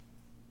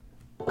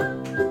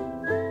Welcome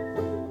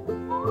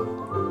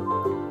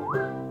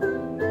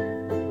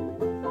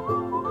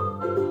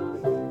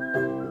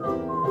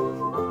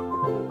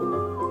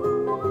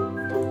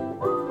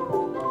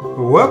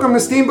to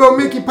Steamboat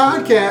Mickey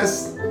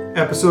Podcast,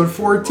 episode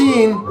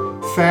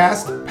 14,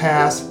 Fast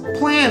Pass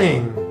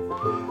Planning.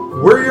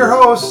 We're your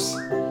hosts.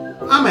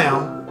 I'm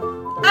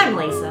Al. I'm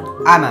Lisa.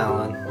 I'm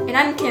Alan. And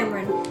I'm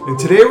Cameron. And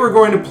today we're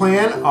going to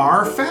plan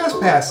our Fast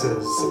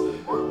Passes.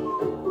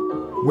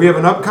 We have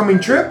an upcoming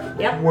trip.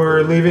 Yep.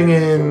 We're leaving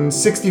in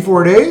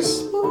 64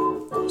 days.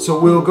 So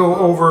we'll go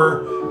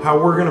over how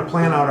we're going to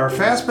plan out our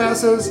Fast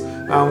Passes.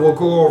 We'll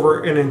go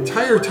over an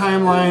entire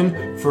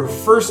timeline for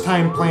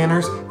first-time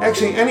planners.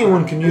 Actually,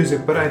 anyone can use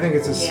it, but I think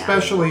it's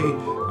especially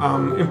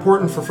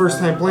important for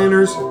first-time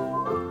planners.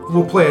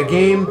 We'll play a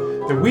game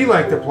that we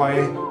like to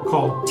play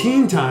called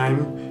Teen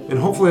Time, and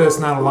hopefully that's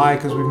not a lie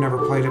because we've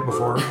never played it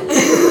before.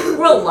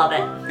 We'll love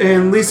it.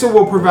 And Lisa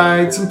will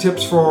provide some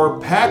tips for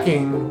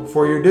packing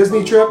for your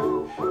Disney trip.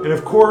 And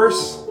of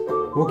course,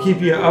 we'll keep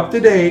you up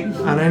to date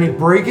on any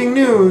breaking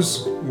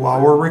news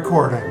while we're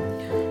recording.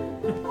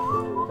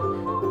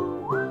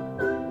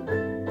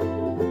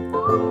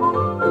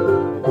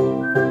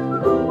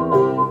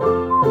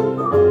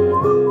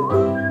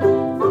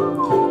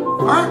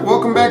 Alright,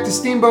 welcome back to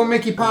Steamboat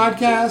Mickey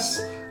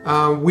Podcast.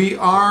 We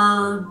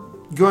are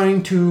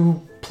going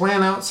to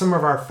plan out some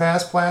of our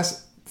fast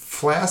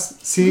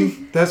see,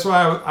 that's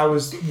why I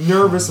was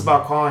nervous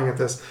about calling it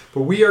this.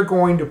 But we are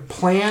going to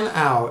plan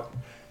out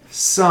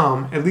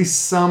at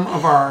least some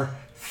of our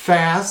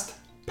fast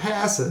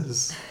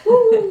passes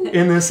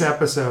in this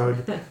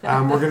episode.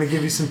 We're going to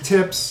give you some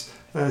tips,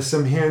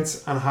 some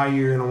hints on how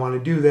you're going to want to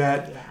do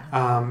that.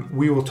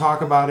 We will talk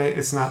about it.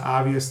 It's not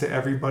obvious to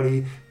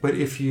everybody, but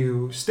if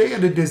you stay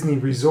at a Disney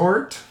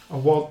resort, a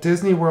Walt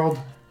Disney World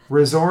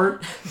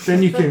resort,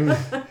 then you can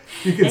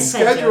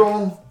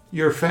schedule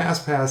your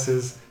fast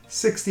passes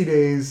 60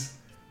 days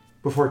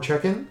before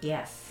check-in.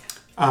 Yes.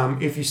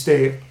 If you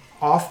stay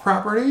off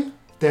property,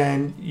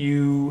 then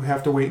you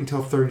have to wait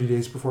until 30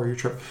 days before your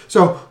trip.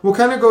 So we'll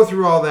kind of go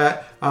through all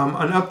that.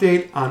 An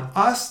update on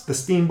us, the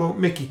Steamboat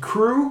Mickey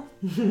crew.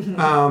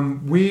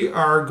 We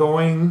are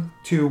going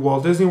to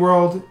Walt Disney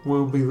World.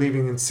 We'll be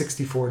leaving in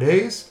 64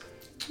 days.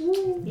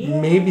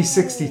 Maybe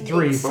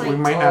 63, but we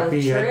might not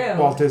be at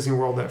Walt Disney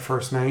World that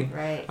first night.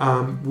 Right.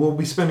 We'll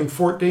be spending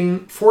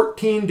 14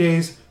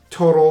 days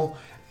total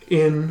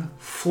in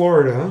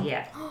Florida.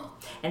 Yeah.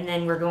 And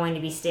then we're going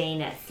to be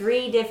staying at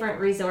 3 different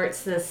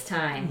resorts this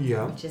time.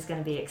 Yeah. Which is going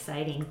to be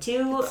exciting.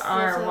 2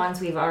 are ones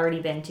we've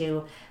already been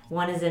to.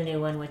 1 is a new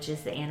one, which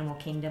is the Animal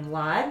Kingdom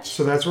Lodge.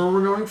 So that's where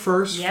we're going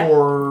first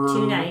for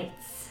 2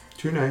 nights.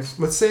 2 nights.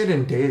 Let's say it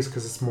in days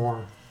because it's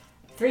more.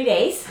 3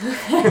 days.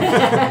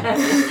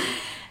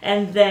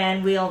 And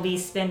then we'll be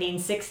spending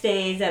 6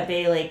 days at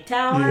Bay Lake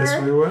Tower. Yes,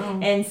 we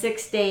will. And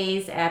 6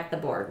 days at the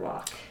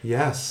boardwalk.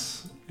 Yes.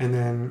 And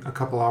then a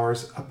couple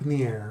hours up in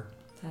the air.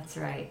 That's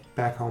right.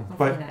 Back home.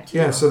 Hopefully But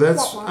yeah, so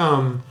that's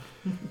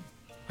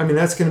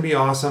that's going to be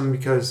awesome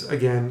because,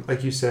 again,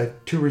 like you said,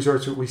 2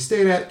 resorts that we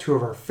stayed at, 2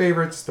 of our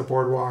favorites, the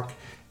boardwalk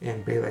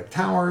and Bay Lake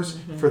Towers,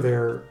 for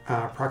their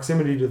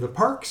proximity to the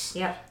parks.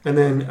 Yep. And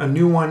then a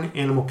new one,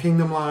 Animal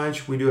Kingdom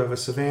Lodge. We do have a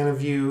Savannah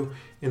view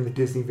in the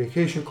Disney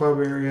Vacation Club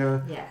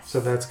area. Yes.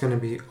 So that's going to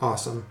be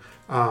awesome.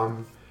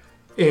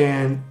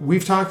 And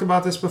we've talked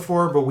about this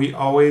before, but we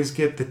always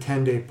get the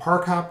 10-day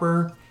park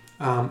hopper.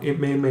 It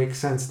may make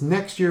sense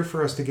next year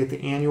for us to get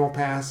the annual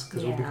pass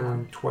because we'll be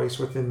going twice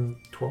within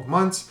 12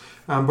 months.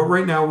 But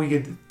right now we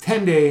get the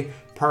 10-day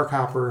park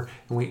hopper,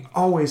 and we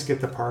always get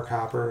the park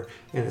hopper.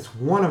 And it's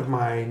one of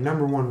my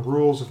number 1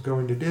 rules of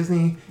going to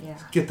Disney. Yeah.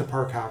 Get the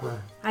park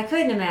hopper. I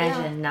couldn't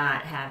imagine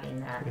not having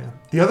that. Yeah.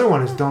 The other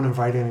one is don't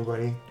invite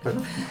anybody, but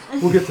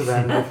we'll get to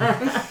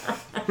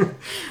that.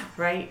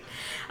 Right.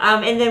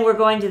 And then we're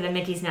going to the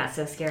Mickey's Not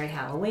So Scary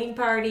Halloween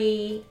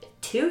party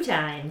 2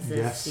 times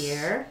this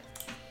year.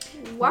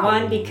 Wow.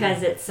 1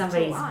 because it's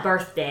somebody's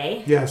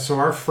birthday. Yeah, so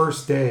our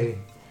first day,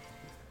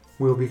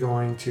 we'll be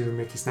going to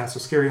Mickey's Not So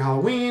Scary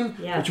Halloween,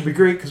 which will be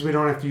great because we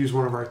don't have to use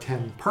one of our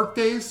 10 park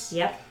days.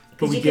 Yep.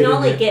 Because you can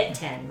only get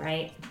 10,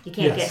 right? You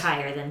can't get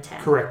higher than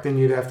 10. Correct. Then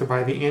you'd have to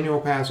buy the annual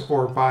pass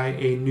or buy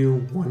a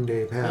new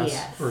 1-day pass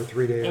or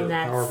 3-day or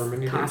however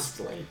many days. And that's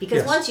costly.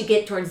 Because once you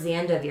get towards the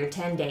end of your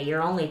 10-day,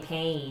 you're only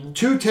paying...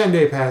 2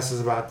 10-day passes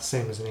is about the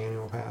same as an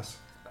annual pass.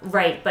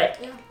 Right, but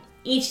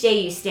each day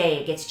you stay,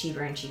 it gets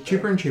cheaper and cheaper.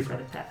 Cheaper and cheaper. For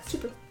the pass.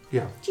 Cheaper.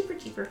 Yeah.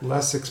 Cheaper.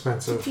 Less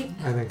expensive,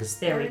 I think is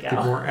there we go.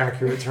 the more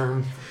accurate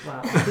term.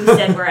 Well, who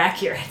said we're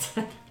accurate?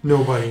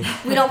 Nobody.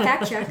 We don't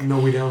fact check. No,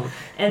 we don't.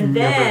 And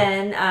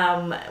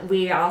then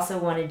we also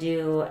want to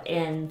do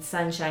in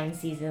Sunshine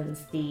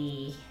Seasons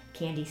the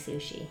candy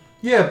sushi.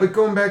 Yeah, but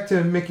going back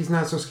to Mickey's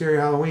Not So Scary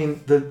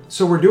Halloween,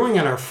 so we're doing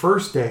it our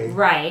first day.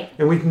 Right.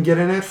 And we can get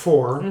in at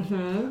 4. Mm-hmm.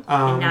 And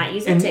not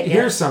use a ticket. And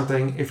here's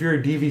something. If you're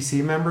a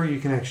DVC member, you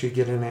can actually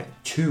get in at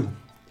 2.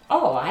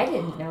 Oh, I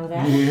didn't know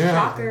that. Yeah.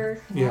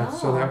 Shocker. Yeah, Wow.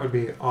 so that would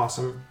be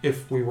awesome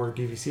if we were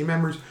DVC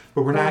members.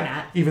 But we're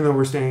not, even though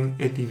we're staying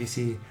at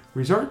DVC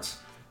resorts.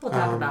 We'll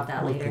talk about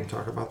that We later. can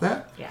talk about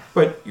that. Yeah.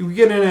 But we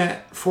get in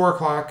at 4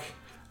 o'clock.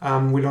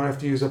 We don't have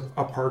to use a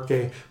park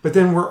day. But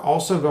then we're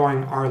also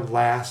going our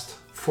last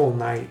full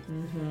night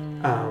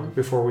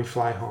before we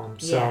fly home.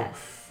 So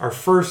Yes. our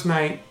first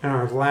night and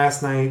our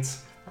last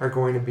nights are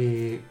going to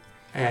be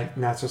at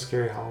Not So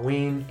Scary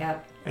Halloween,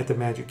 Yep. at the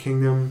Magic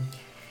Kingdom.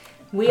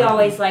 We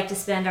always like to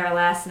spend our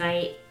last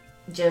night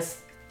just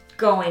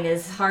going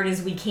as hard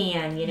as we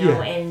can, you know,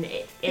 Yeah. and In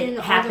it all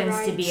the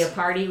happens to be a rides.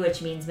 party,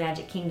 which means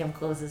Magic Kingdom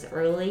closes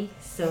early.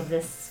 So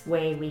this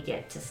way we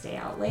get to stay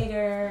out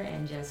later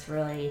and just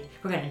really,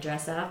 we're going to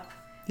dress up.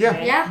 Yeah,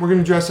 Right. Yeah. we're going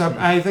to dress up.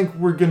 I think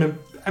we're going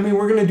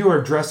to do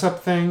our dress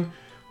up thing,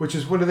 which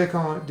is, what do they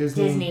call it?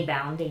 Disney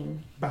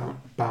bounding.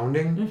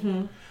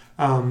 Bounding.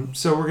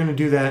 So we're going to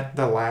do that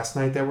the last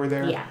night that we're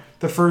there. Yeah.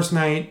 The first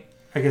night,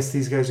 I guess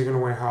these guys are going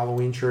to wear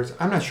Halloween shirts.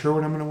 I'm not sure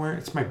what I'm going to wear.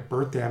 It's my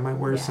birthday. I might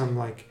wear Yeah. some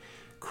like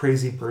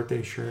crazy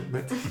birthday shirt.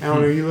 But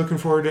Alan, are you looking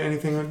forward to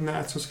anything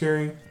Not So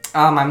Scary?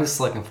 I'm just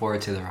looking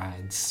forward to the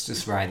rides.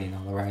 Just riding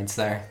all the rides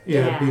there.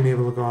 Yeah. Being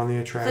able to go on the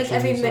It's attractions. like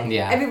every and stuff.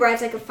 Yeah. every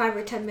ride's like a 5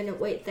 or 10 minute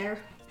wait there.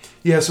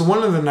 Yeah, so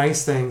one of the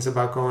nice things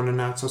about going to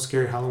Not So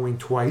Scary Halloween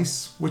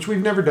twice, which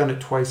we've never done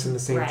it twice in the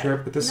same Right.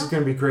 trip, but this is No.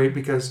 going to be great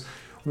because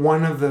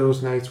one of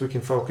those nights we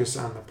can focus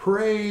on the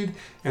parade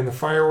and the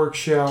fireworks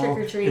show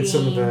and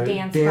some of the Trick-or-treating,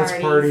 dance dance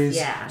parties.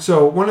 yeah.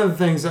 So one of the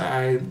things that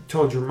I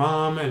told your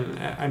mom, and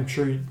I'm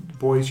sure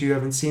boys you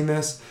haven't seen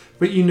this,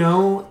 but you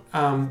know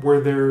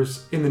where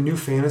there's in the new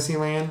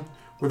Fantasyland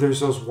where there's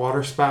those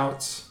water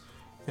spouts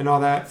and all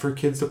that for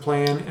kids to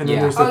play in, and then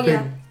Yeah. there's the Oh, big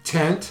yeah.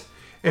 tent.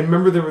 And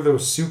remember there were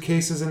those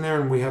suitcases in there,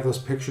 and we have those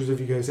pictures of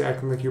you guys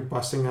acting like you're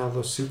busting out of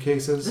those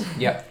suitcases.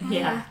 Yep.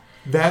 Yeah.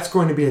 That's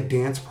going to be a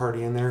dance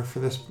party in there for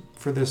this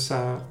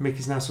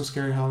Mickey's Not So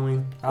Scary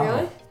Halloween. Oh.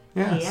 Really?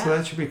 Yeah, Yeah. so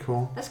that should be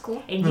cool. That's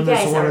cool. And And you there's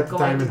guys the one are at the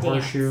going to Diamond dance.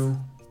 Horseshoe.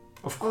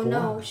 Of Oh course.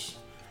 no.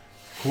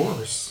 Of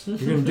course. You're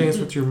going to dance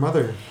with your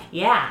mother.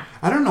 Yeah.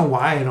 I don't know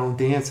why I don't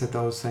dance at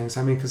those things.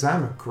 I mean, because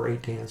I'm a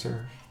great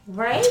dancer.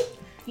 Right?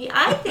 Yeah,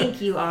 I think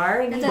you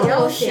are. And That's you a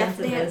little both chef dance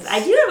with dance. us.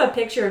 I do have a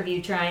picture of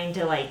you trying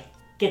to like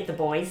get the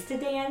boys to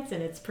dance,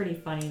 and it's pretty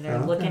funny. They're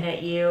Okay. looking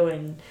at you,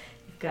 and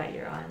you've got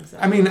your arms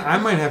up. I mean, I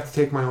might have to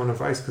take my own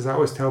advice because I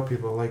always tell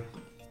people, like,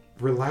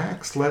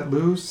 relax, let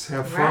loose,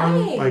 have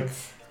fun. Right. Like,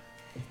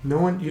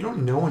 you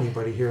don't know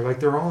anybody here. Like,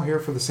 they're all here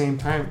for the same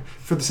time,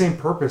 for the same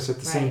purpose at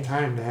the same Right.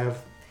 time to have.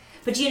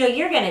 But you know,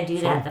 you're going to do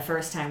Fun. that the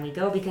first time we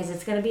go because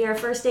it's going to be our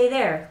first day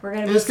there. We're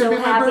going to be It's gonna so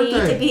be my happy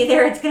birthday. to be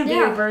there. It's going to be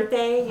Yeah. your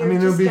birthday. You're mean,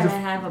 it'll just be going the- to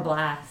have a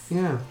blast.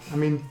 Yeah, I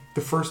mean,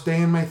 the first day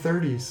in my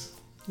 30s.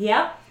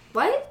 Yep.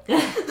 What?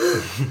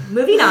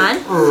 Moving on.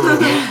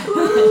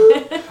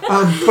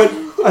 But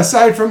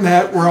aside from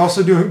that, we're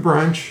also doing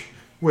brunch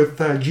with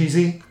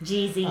Jeezy,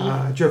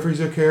 Jeezy. Jeffrey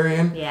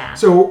Zakarian. Yeah.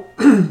 So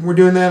we're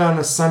doing that on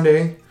a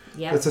Sunday.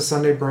 Yep. It's a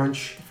Sunday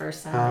brunch. The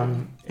first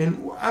Sunday.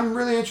 And I'm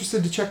really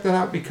interested to check that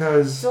out It's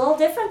because a little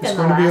different it's than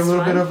the going to last be a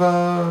little one. bit of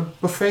a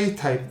buffet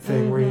type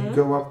thing where you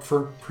go up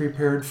for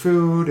prepared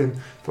food. And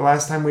the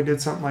last time we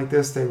did something like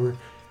this,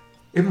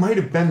 it might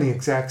have been the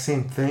exact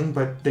same thing,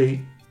 but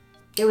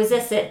It was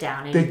a sit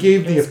down. and they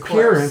gave the this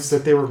appearance course.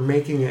 that they were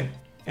making it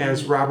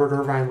as Robert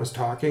Irvine was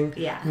talking.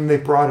 Yeah. And they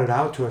brought it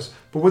out to us.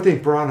 But what they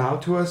brought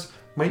out to us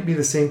might be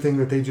the same thing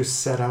that they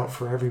just set out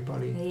for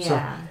everybody.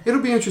 Yeah. So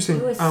it'll be interesting.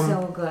 It was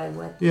so good.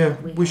 What yeah,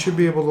 we we should had.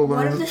 be able to What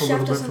learn if a the little chef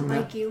bit doesn't from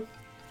like that. you?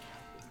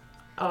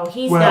 Oh,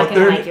 he's Well, not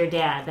gonna they're- like your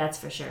dad. That's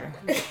for sure.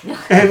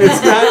 And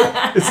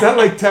it's not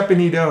like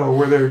teppanydo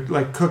where they're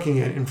like cooking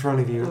it in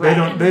front of you.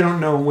 Right. They don't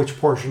know which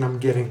portion I'm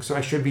getting, so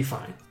I should be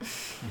fine.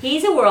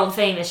 He's a world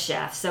famous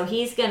chef, so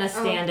he's gonna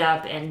stand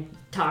up and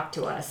talk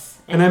to us.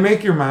 And I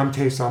make your mom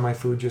taste all my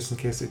food just in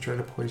case they try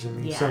to poison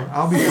me. So Yeah.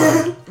 I'll be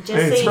fine. just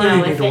it's so her you know,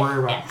 you need if to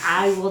worry about.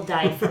 I will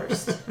die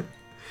first.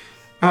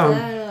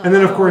 And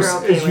then of course, We're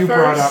okay as you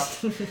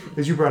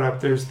with brought up,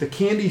 there's the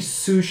candy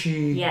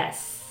sushi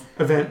Yes,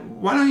 event.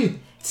 Why don't you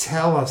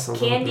tell us a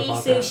little candy bit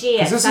about sushi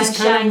that? at 'Cause this is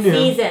Sunshine kind of new.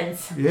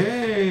 Seasons.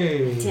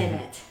 Yay! Did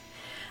it.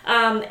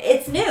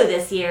 It's new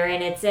this year,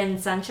 and it's in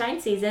Sunshine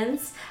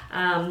Seasons,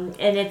 and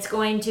it's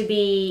going to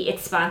be.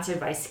 It's sponsored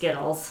by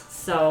Skittles.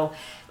 So,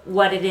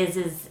 what it is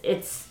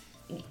it's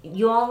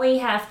you only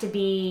have to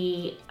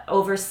be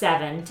over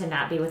 7 to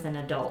not be with an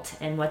adult.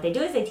 And what they do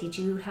is they teach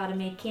you how to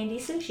make candy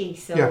sushi.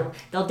 So Yeah.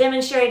 they'll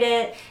demonstrate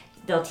it.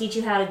 They'll teach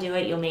you how to do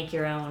it. You'll make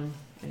your own,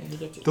 and then you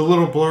get to. The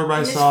little blurb I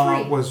And it's saw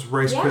free. was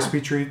Rice Yeah.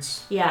 Krispie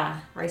treats. Yeah,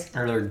 rice.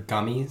 Are there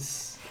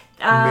gummies?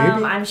 Maybe.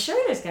 I'm sure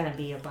there's gonna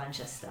be a bunch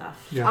of stuff.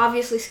 Yeah.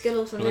 Obviously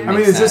Skittles in Well, there. I mean,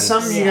 Makes is this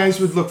sense. something you Yes.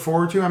 guys would look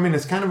forward to? I mean,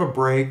 it's kind of a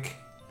break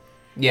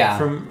Yeah.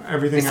 from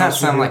everything It's not else.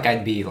 we something do. like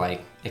I'd be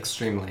like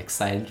extremely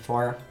excited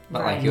for,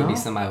 but Right. like it would be No?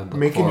 something I would look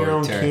Making forward your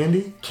own to.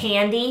 candy.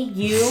 Candy,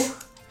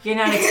 you're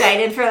not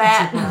excited for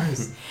that?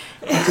 Nice.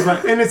 That's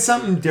about- and it's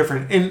something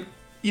different. And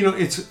you know,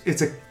 it's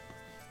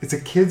a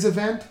kids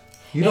event.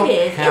 You don't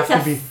It is. have It's to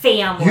a be.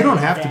 family. You don't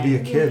have to be a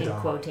event, kid in though.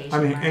 quotation I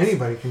mean, marks.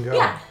 anybody can go.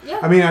 Yeah, yeah.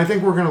 I mean, I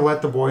think we're gonna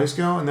let the boys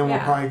go, and then we'll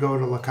Yeah. probably go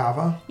to La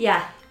Cava.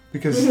 Yeah,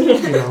 because you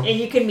know And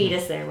you can meet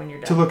us there when you're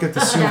done. to look at the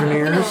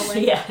souvenirs.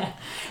 Yeah,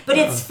 but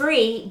it's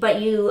free.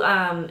 But you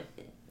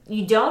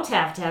don't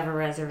have to have a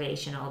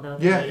reservation, although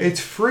It's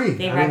free.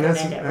 they I mean,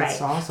 recommend it,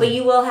 that's right? awesome. But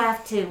you will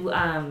have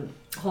to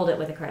hold it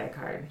with a credit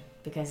card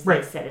because they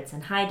Right. said it's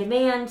in high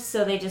demand.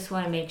 So they just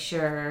want to make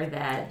sure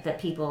that the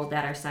people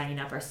that are signing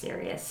up are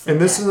serious. And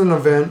this is an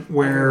event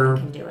where everyone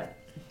can do it.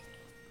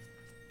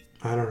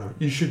 I don't know.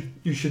 You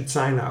should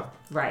sign up.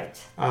 Right.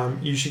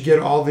 You should get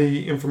all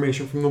the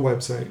information from the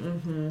website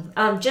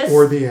Just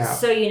or the app.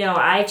 so you know,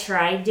 I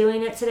tried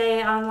doing it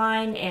today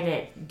online and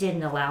it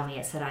didn't allow me.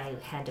 It said I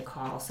had to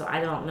call. So I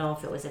don't know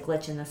if it was a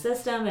glitch in the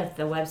system, if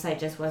the website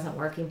just wasn't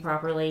working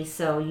properly.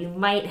 So you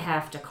might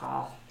have to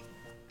call.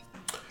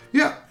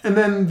 Yeah, and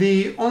then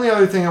the only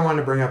other thing I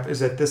wanted to bring up is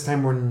that this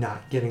time we're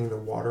not getting the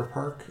water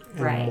park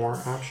anymore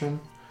option.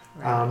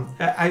 Right.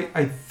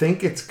 I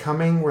think it's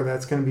coming where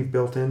that's going to be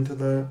built into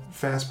the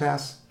Fast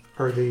Pass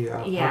or the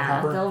Park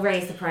Hopper. They'll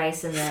raise the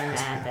price and then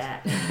add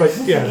that. But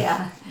yeah,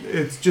 Yeah.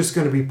 it's just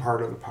going to be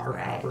part of the Park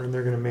Right. Hopper, and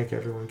they're going to make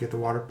everyone get the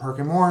water park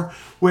and more,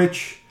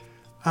 which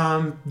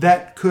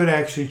that could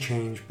actually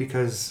change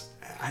because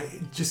I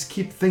just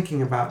keep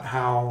thinking about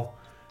how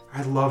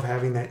I love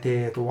having that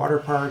day at the water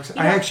parks.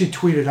 I actually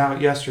tweeted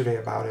out yesterday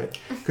about it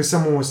because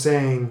someone was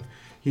saying,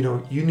 you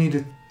know, you need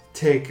to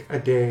take a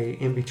day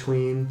in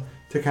between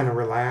to kind of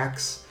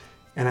relax.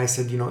 And I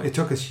said, you know, it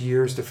took us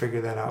years to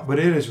figure that out, but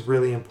it is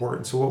really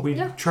important. So what we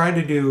try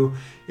to do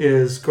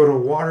is go to a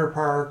water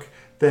park,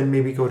 then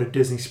maybe go to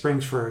Disney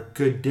Springs for a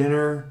good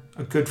dinner,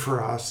 a good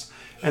for us,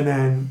 and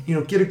then, you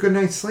know, get a good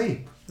night's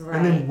sleep. Right.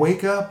 And then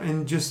wake up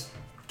and just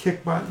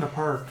kick butt in the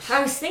park.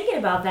 I was thinking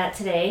about that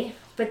today,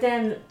 but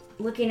then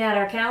looking at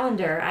our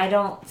calendar, I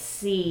don't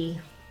see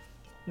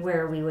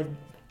where we would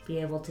be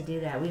able to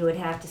do that. We would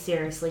have to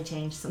seriously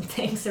change some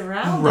things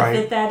around Right.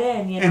 to fit that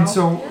in, you know? And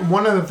so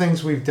one of the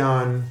things we've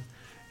done,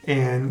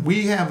 and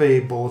we have a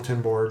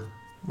bulletin board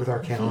with our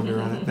calendar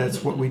on it.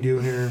 That's what we do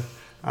here.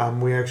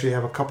 We actually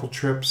have a couple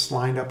trips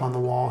lined up on the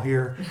wall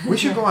here. We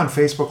should go on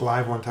Facebook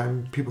Live one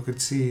time. People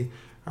could see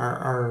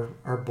our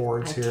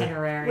boards here.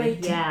 Itinerary.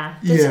 Wait.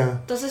 Yeah.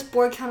 Does this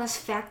board count as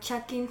fact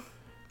checking?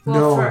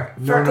 Well, No,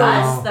 for no,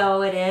 us, no.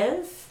 though, it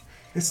is.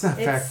 It's not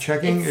It's- fact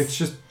checking. it's- It's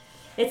just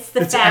It's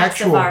the It's facts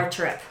actual. of our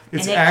trip.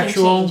 It's and it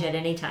actual. can change at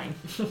any time.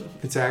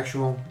 it's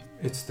actual.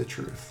 It's the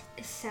truth.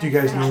 Is Do you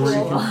guys know where you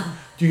Actual. can?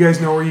 Do you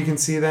guys know where you can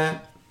see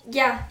that?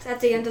 Yeah, it's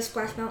at the end of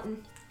Splash Mountain.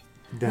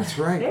 That's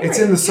right. Very It's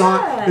in the song.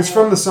 good. It's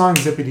from the song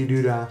Zippity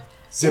Doo Dah.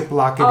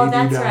 Ziplockity Doo Dah. Oh,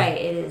 that's right.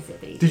 It is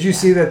zippity. Did you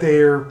see that they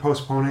are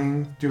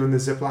postponing doing the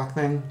Ziploc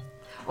thing?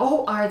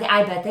 Oh, are they?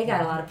 I bet they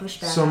got a lot of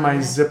pushback. So on my it.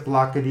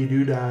 Ziplockity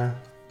Doo Dah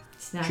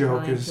It's not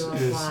joke going is to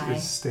apply.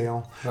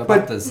 stale. What But-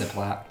 about the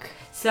Ziploc?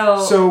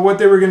 So what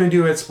they were going to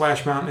do at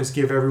Splash Mountain is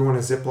give everyone a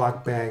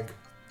Ziploc bag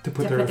to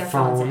put their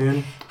phones phone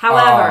in.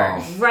 However,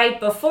 Oh. right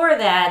before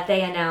that,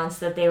 they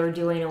announced that they were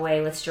doing away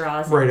with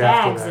straws and Right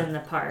after bags that. in the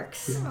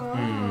parks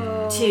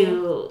Oh.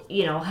 to,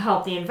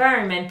 help the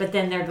environment. But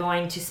then they're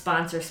going to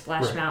sponsor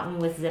Splash Right. Mountain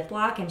with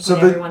Ziploc and put So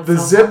everyone's the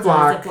cell phones in a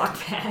Ziploc-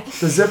 Ziploc bag.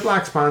 The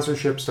Ziploc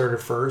sponsorship started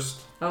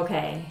first,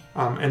 Okay.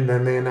 and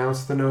then they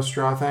announced the no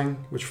straw thing,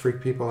 which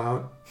freaked people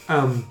out.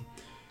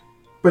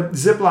 But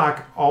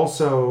Ziploc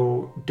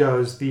also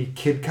does the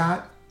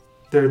KidCot.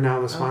 They're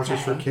now the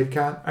sponsors for Okay.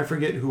 KidCot. I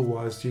forget who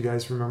was. Do you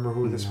guys remember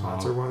who the No.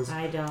 sponsor was?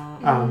 I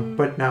don't.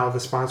 But now the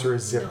sponsor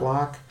is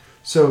Ziploc.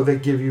 So they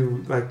give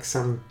you like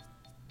some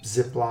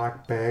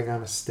Ziploc bag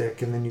on a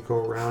stick, and then you go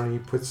around and you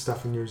put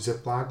stuff in your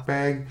Ziploc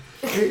bag.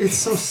 It's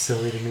so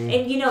silly to me.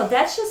 And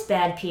that's just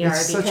bad PR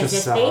It's such a because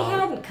if they sellout.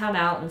 hadn't come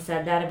out and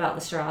said that about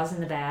the straws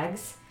and the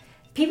bags,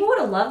 people would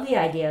have loved the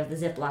idea of the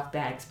Ziploc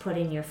bags,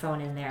 putting your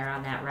phone in there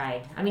on that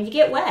ride. I mean, you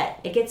get wet.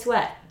 It gets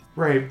wet.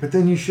 Right, but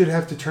then you should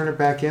have to turn it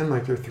back in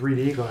like they're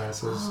 3D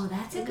glasses. Oh,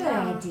 that's a good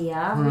Yeah.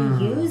 idea.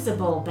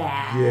 Reusable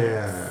bags.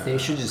 Yeah. They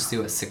should just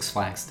do what Six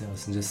Flags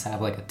does and just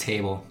have like a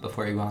table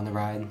before you go on the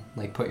ride.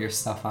 Like put your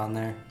stuff on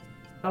there.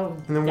 Oh,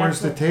 And then where's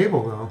the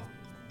table go?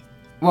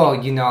 Well,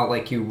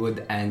 like you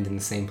would end in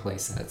the same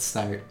place that it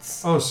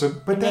starts. Oh,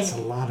 but And that's a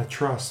then- lot of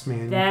trust,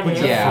 man. That you put is.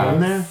 your Yeah. phone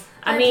there.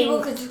 I People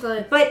mean, could just go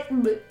like, but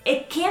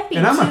it can't be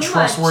And I'm too a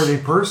trustworthy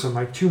much. person,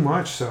 like too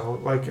much so.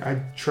 Like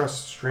I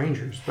trust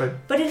strangers,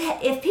 but But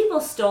if people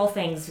stole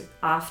things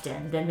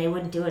often, then they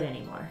wouldn't do it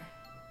anymore.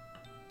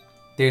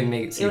 They would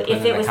make it so you put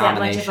If in it was that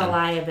much of a combination.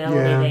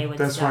 liability, they would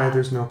that's stop. why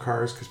there's no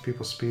cars because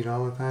people speed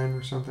all the time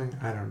or something.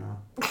 I don't know.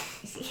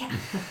 Yeah.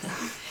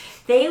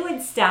 They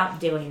would stop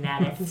doing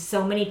that if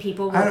so many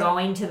people I were don't-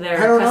 going to their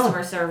I don't know.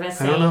 customer service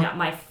I don't saying know.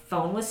 my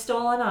phone was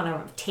stolen on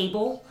a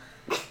table.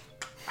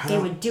 I They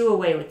don't- would do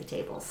away with the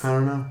tables. I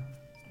don't know.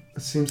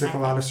 It seems like I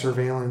a lot think of so.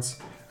 surveillance.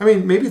 I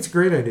mean, maybe it's a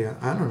great idea.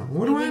 I don't know.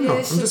 What do I Maybe know? I'm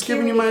there's just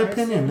giving you my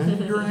security opinion.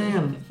 guards. Here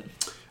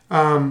I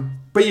am.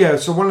 But yeah,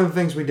 so one of the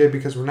things we did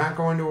because we're not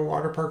going to a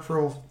water park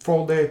for a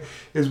full day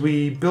is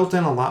we built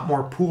in a lot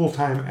more pool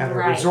time at our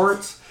Right.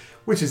 resorts,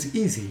 which is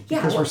easy Yeah,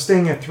 because well, we're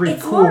staying at three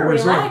It's cool more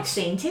resorts.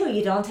 relaxing too.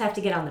 You don't have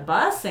to get on the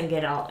bus and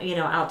get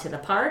out to the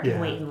park Yeah.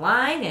 and wait in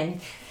line,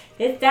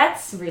 and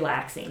that's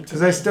relaxing.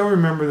 Because I still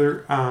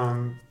remember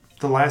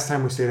the last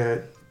time we stayed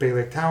at Bay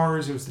Lake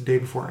Towers, it was the day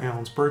before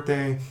Alan's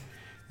birthday,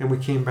 and we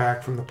came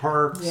back from the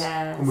parks.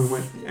 Yes. And we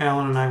went.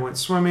 Alan and I went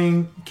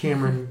swimming.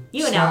 Cameron.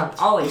 You and Alan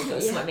slept, always go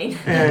swimming.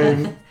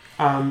 And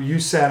you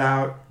sat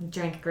out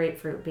Drank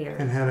grapefruit beer.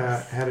 and had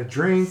a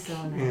drink So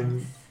nice.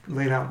 and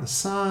laid out in the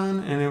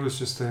sun, and it was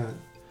just a.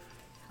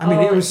 I mean,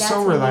 it was that's so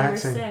when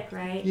relaxing. You were sick,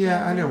 right?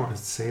 Yeah, I didn't want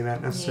to say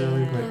that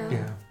necessarily, Yeah. but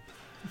yeah.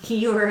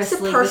 You were It's a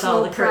asleep with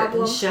all the personal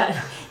problem. curtains shut.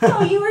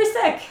 No, you were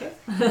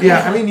sick.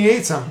 Yeah, I mean, you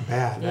ate something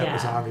bad. That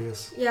was Yeah.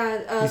 obvious.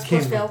 Yeah, You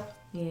came- Splitsville.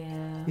 Yeah.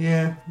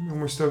 Yeah, and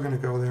we're still gonna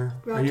go there.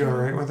 Are you Roger. all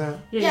right with that?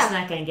 You're Yeah. just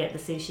not going to get the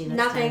sushi this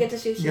Not time. gonna get the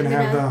sushi. You're gonna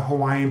have the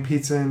Hawaiian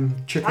pizza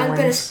and chicken I'm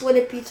gonna wings, split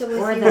a pizza with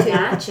Or you the too.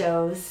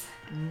 nachos.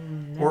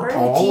 or remember?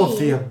 all of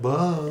the tea.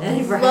 above.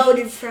 Right.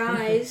 Loaded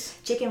fries.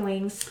 Chicken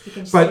wings. You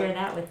can But- share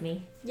that with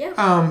me.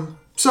 Yeah.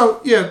 So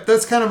yeah,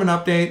 that's kind of an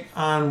update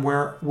on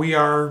where we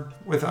are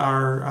with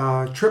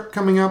our trip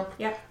coming up.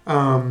 Yep.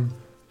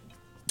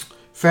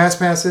 Fast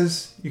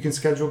passes, you can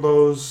schedule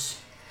those.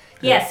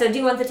 Yeah, so do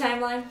you want the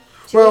timeline?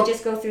 Should Well- we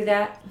just go through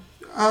that?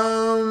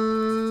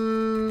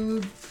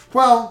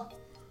 Well,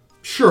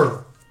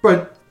 sure,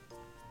 but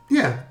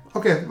yeah,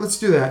 okay, let's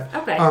do that.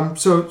 Okay.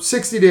 So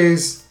 60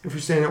 days if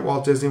you're staying at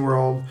Walt Disney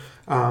World.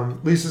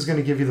 Lisa's going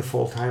to give you the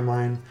full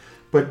timeline,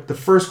 but the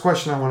first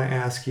question I want to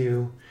ask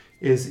you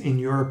is, in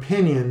your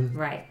opinion,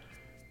 Right.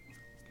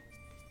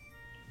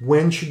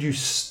 when should you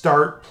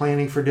start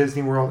planning for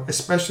Disney World,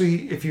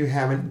 especially if you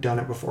haven't done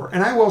it before?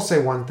 And I will say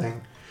one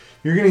thing.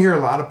 You're going to hear a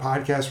lot of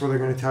podcasts where they're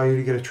going to tell you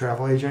to get a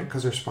travel agent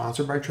because they're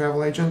sponsored by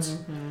travel agents.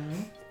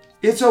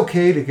 It's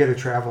okay to get a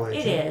travel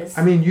agent. It is.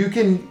 I mean, you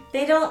can.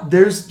 They don't.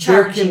 there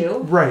Charge can, you.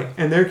 right,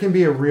 and there can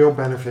be a real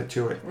benefit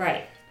to it.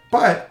 Right.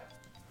 But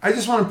I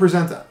just want to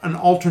present an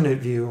alternate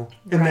view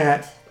in Right.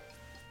 that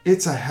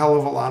it's a hell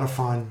of a lot of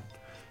fun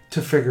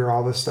to figure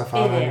all this stuff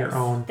out It on is. your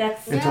own.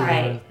 That's and to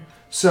right. learn.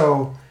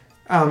 So,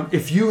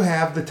 if you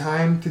have the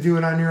time to do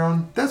it on your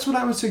own, that's what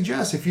I would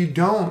suggest. If you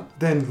don't,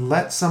 then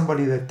let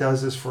somebody that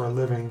does this for a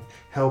living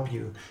help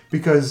you.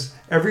 Because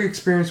every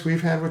experience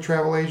we've had with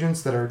travel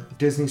agents that are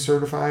Disney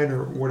certified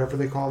or whatever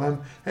they call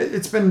them,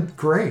 it's been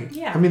great.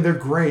 Yeah. I mean, they're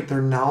great.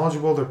 They're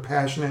knowledgeable. They're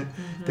passionate.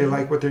 They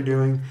like what they're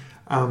doing.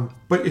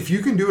 But if you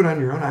can do it on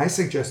your own, I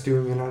suggest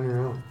doing it on your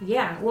own.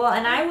 Yeah, well,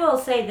 and I will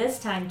say this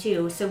time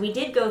too. So we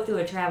did go through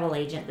a travel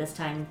agent this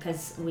time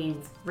because we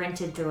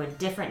rented through a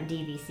different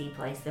DVC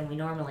place than we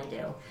normally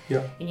do.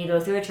 Yep. And you go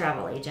through a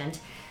travel agent.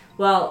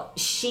 Well,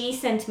 she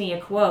sent me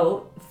a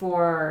quote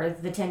for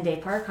the 10-day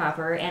park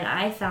hopper, and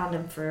I found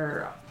him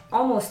for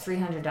almost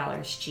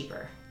 $300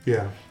 cheaper.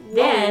 Yeah.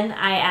 Then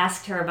I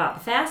asked her about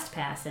the fast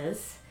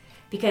passes.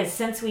 Because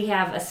since we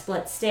have a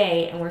split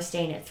stay and we're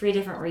staying at 3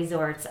 different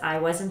resorts, I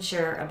wasn't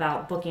sure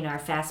about booking our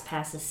fast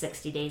passes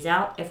 60 days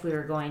out, if we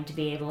were going to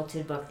be able to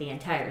book the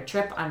entire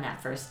trip on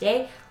that first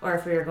day, or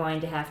if we were going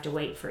to have to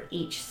wait for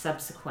each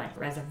subsequent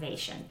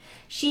reservation.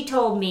 She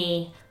told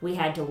me we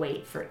had to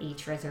wait for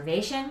each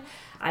reservation.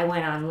 I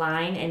went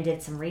online and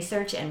did some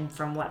research, and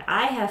from what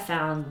I have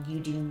found, you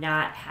do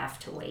not have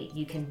to wait.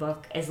 You can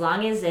book, as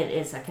long as it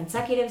is a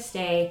consecutive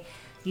stay,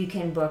 you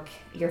can book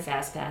your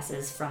fast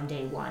passes from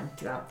day one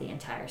throughout the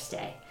entire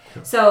stay.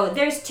 So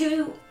there's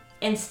 2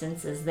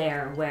 instances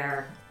there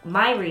where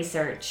my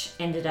research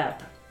ended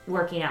up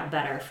working out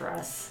better for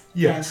us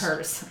Yes. than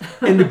hers.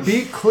 And to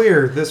be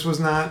clear, this was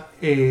not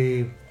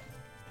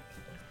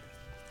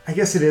I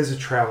guess it is a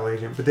travel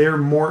agent, but they're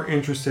more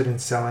interested in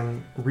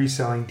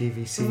reselling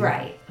DVC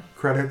Right.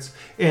 credits.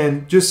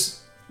 And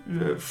just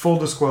full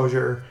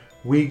disclosure,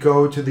 we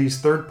go to these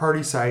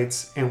third-party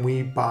sites and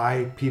we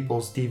buy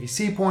people's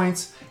DVC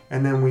points,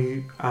 and then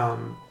we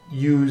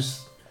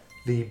use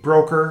the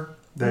broker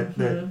that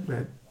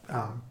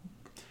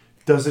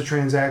does the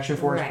transaction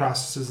for us, Right.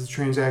 processes the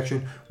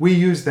transaction. We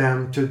use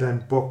them to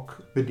then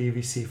book the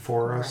DVC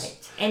for us. Right.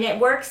 And it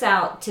works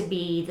out to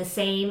be the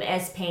same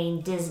as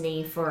paying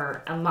Disney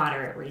for a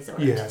moderate resort.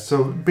 Yeah,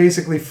 so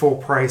basically full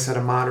price at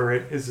a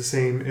moderate is the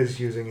same as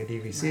using a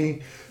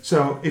DVC.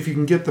 So if you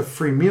can get the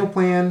free meal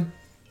plan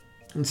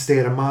and stay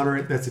at a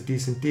moderate, that's a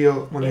decent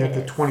deal. When they It have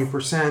the is.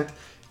 20%,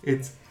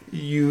 it's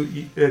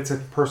a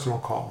personal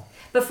call.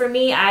 But for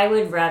me, I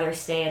would rather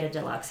stay at a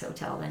deluxe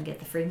hotel than get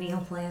the free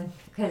meal plan,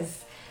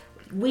 because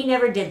we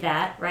never did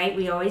that, right?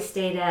 We always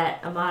stayed at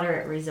a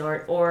moderate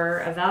resort or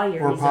a value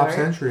Or resort. Pop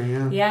Century,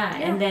 yeah. Yeah,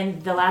 and then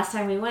the last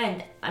time we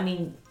went, I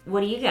mean,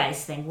 what do you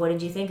guys think? What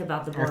did you think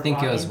about the boardwalk?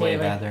 think it was in way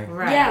Bay Lake? better.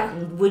 Right. Yeah.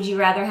 Would you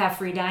rather have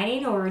free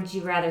dining, or would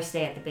you rather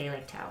stay at the Bay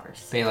Lake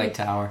Towers? Bay Lake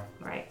Tower.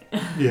 Right.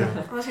 Yeah.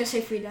 I was gonna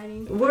say free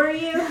dining. Were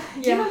you? You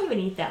Yeah. don't even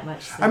eat that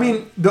much. So. I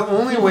mean, the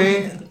only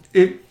way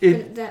it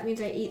But that means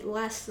I eat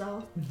less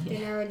though.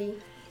 It already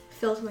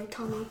fills my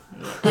tummy.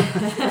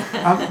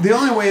 the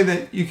only way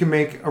that you can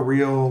make a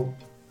real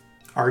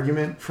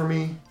argument for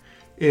me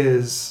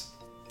is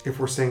if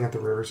we're staying at the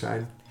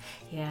Riverside.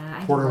 yeah,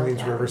 I Port love Orleans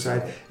that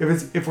Riverside.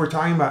 resort. If we're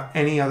talking about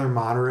any other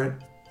moderate,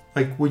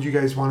 like, would you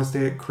guys want to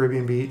stay at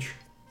Caribbean Beach?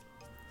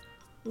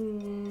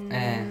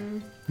 Eh.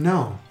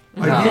 No.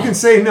 Like, No. you can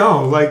say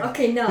no. Like,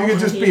 Okay, no. you can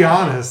just be Yeah.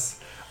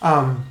 honest.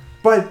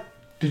 But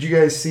Did you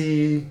guys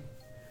see?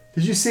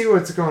 Did you see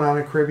what's going on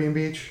at Caribbean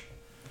Beach?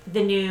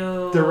 The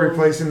new. They're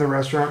replacing the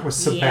restaurant with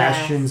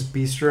Sebastian's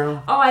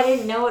Bistro. Oh, I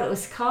didn't know what it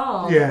was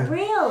called. Yeah.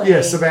 Really?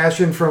 Yeah,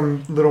 Sebastian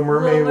from Little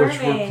Mermaid, Little which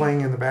we're Mermaid.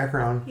 playing in the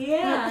background.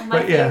 Yeah,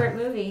 my But yeah. favorite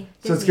movie.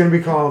 So it's going to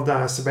be called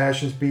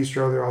Sebastian's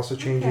Bistro. They're also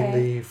changing Okay.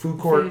 the food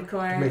court Food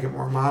court. to make it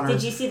more modern.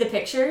 Did you see the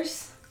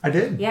pictures? I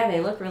did. Yeah,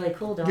 they look really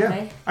cool, don't Yeah.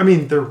 they? I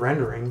mean, they're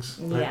renderings.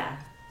 But Yeah.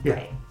 yeah.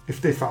 Right.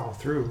 If they follow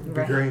through, it'd be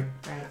Right. great.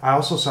 Right. I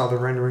also saw the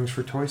renderings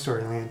for Toy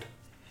Story Land.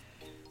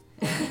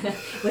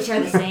 Which are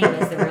the same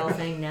as the real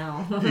thing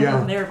now.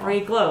 Yeah. They're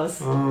pretty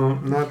close.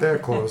 Not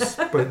that close,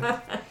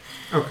 but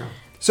okay.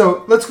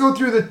 So let's go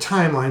through the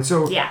timeline.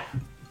 So, Yeah.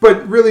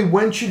 but really,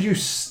 when should you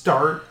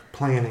start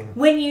planning?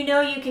 When you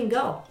know you can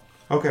go.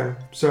 Okay,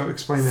 so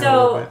explain that a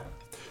So- little bit.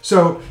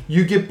 So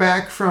you get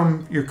back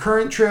from your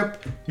current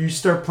trip, you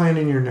start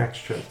planning your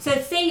next trip. So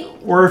say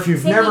Or if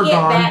you've say never we get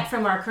gone, back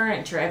from our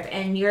current trip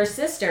and your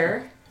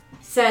sister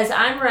says,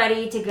 I'm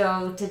ready to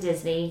go to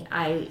Disney.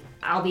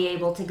 I'll be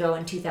able to go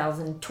in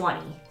 2020.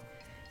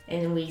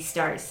 And we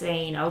start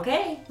saying,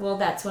 okay, well,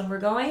 that's when we're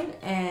going.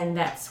 And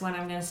that's when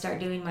I'm going to start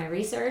doing my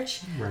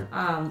research.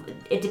 right?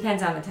 It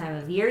depends on the time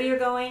of year you're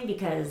going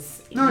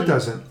because... No, it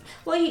doesn't.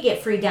 Well, you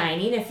get free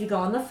dining if you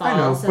go in the fall. I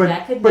know, so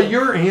that could but be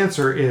your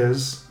answer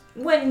is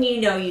when you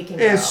know you can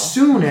as go.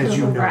 soon as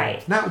you know,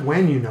 Right. not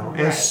when you know. Right.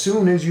 As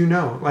soon as you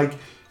know, like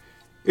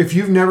if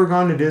you've never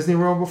gone to Disney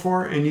World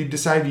before and you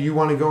decide you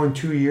want to go in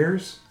 2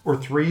 years or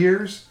 3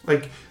 years,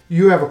 like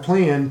you have a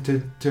plan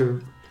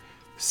to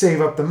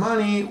save up the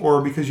money,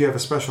 or because you have a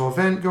special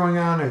event going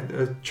on,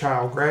 a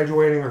child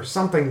graduating or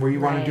something where you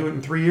want to Right. do it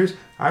in 3 years,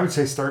 I would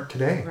say start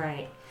today.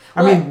 Right.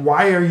 I Well, mean,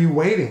 why are you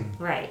waiting?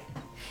 Right.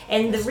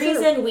 And the It's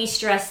reason we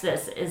stress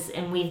this is,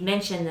 and we've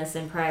mentioned this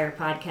in prior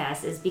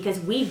podcasts, is because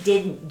we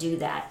didn't do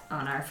that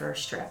on our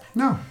first trip.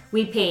 No.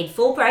 We paid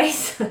full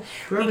price. For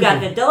We got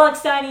everything. the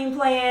deluxe dining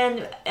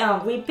plan.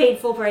 We paid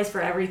full price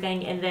for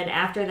everything. And then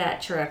after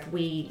that trip,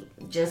 we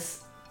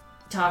just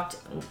talked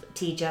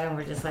to each other and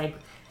we're just like,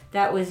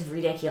 that was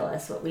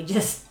ridiculous what we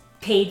just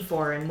paid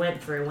for and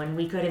went through when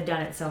we could have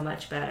done it so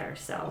much better.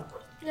 So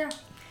Yeah.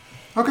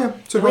 Okay,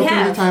 so go we through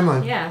have. the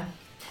timeline. Yeah.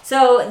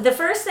 So the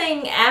first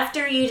thing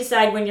after you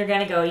decide when you're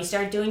going to go, you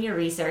start doing your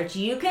research.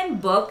 You can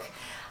book.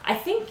 I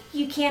think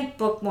you can't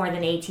book more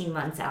than 18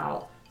 months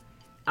out.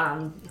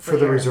 For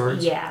the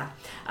resorts? Yeah.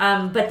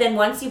 But then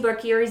once you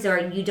book your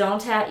resort, you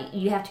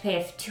have to pay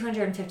a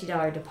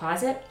 $250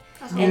 deposit.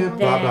 That's Yeah, And all.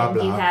 blah, then blah,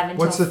 blah. you have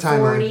until What's the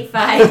timeline?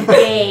 45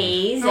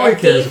 days. Nobody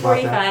At day cares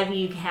about that. 45,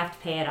 you have to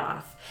pay it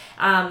off.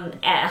 At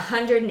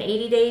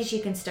 180 days,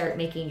 you can start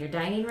making your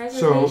dining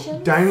reservations. So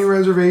dining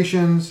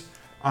reservations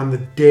on the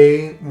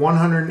day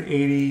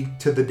 180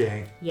 to the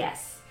day.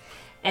 Yes.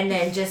 And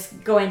then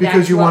just going back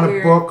Because to you what want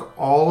we to were- book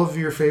all of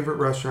your favorite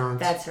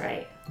restaurants That's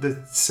right. the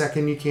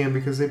second you can,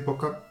 because they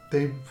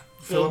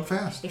fill up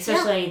fast.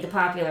 Especially the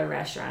popular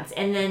restaurants.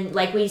 And then,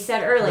 like we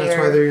said earlier, That's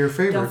why they're your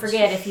favorites. don't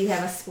forget if you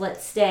have a split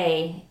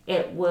stay,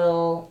 the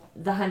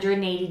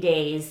 180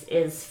 days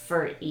is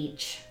for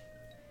each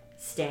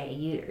stay.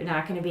 You're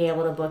not going to be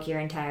able to book your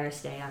entire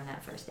stay on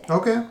that first day.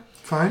 Okay,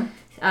 fine.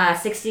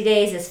 60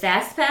 days is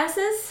fast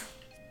passes.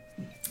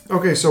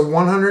 Okay, so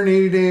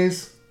 180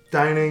 days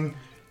dining.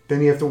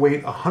 Then you have to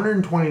wait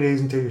 120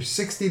 days until you're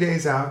 60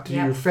 days out to do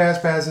Yep. your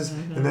fast passes.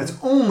 And that's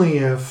only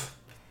if,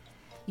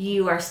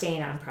 You are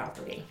staying on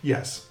property.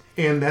 yes.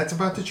 And that's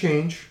about to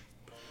change.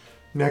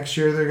 Next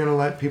year, they're going to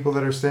let people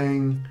that are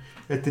staying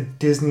at the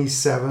Disney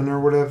 7 or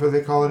whatever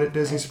they call it at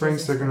Disney At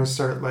Springs, Disney they're going to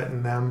start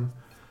letting them,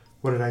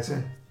 what did I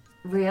say?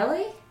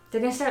 Really? They're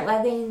going to start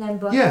letting them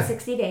book Yeah.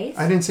 60 days?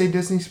 I didn't say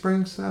Disney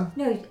Springs, though.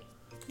 No.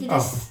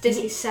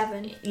 Disney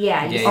 7.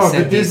 Yeah. Yeah, Oh,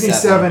 the said Disney D7.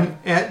 7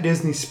 at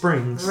Disney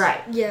Springs.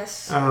 Right.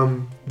 Yes.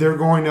 They're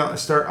going to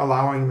start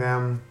allowing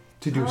them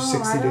to do 60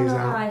 I don't days know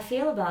how out. I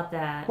feel about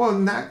that.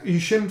 Well, you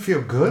shouldn't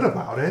feel good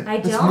about it. I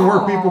It's more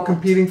don't. people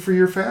competing for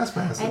your fast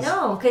passes. I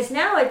know, because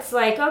now it's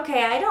like,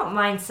 okay, I don't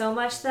mind so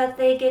much that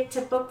they get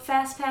to book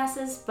fast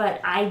passes, but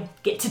I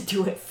get to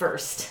do it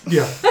first.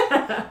 Yeah.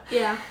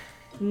 Yeah.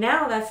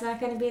 Now that's not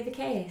going to be the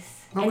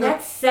case. Okay. And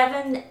that's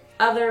 7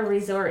 other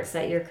resorts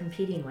that you're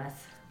competing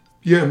with.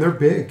 Yeah, and they're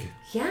big.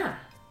 Yeah.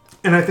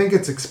 And I think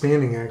it's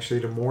expanding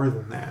actually to more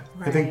than that.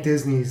 I think Right.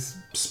 Disney's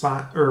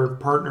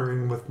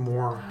partnering with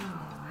more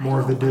I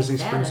of the don't Disney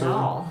like Springs. that at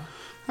all.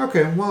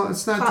 Okay, well,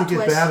 it's not Plot to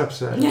get twist. that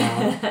upset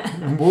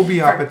about. We'll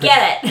be up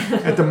Forget it.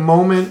 at the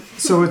moment.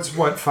 So it's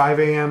what, 5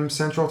 a.m.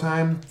 Central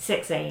Time?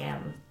 6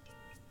 a.m.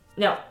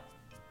 No.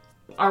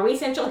 Are we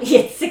Central? Yeah,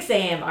 it's 6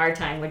 a.m. our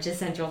time, which is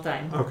Central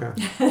Time.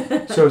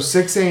 Okay. So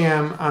 6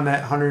 a.m. on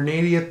that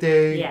 180th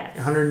day, Yes.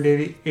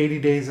 180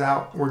 days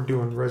out, we're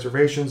doing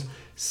reservations.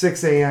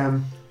 6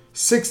 a.m.,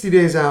 60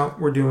 days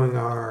out, we're doing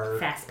our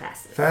Fast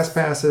passes. fast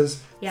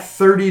passes. Yep.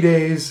 30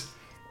 days,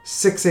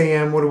 6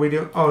 a.m., what do we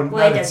do? Oh, Well, not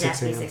it at doesn't have 6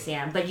 to be a.m. 6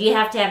 a.m., but you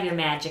have to have your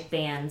magic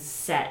bands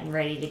set and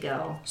ready to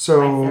go. So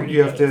by 30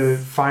 you have to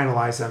days.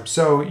 finalize them.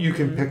 So you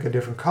can Mm-hmm. pick a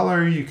different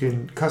color. You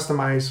can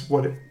customize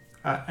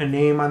a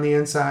name on the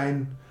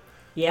inside.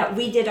 Yeah,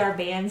 we did our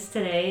bands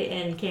today,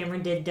 and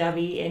Cameron did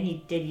Dubby, and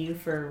he did you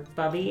for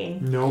Bubby,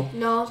 and Nope.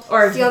 No,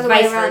 or it's the other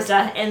way vice around.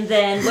 versa. And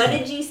then what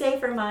did you say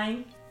for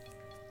mine?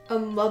 A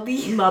mubby.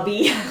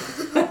 Mubby.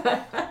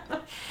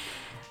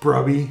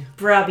 Brubby.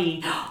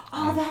 Brubby.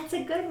 Oh, that's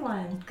a good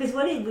one. Because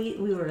what did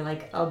we were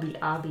like Ubby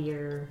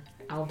or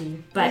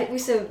Albie. But we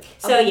said.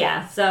 so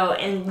yeah, so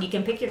and you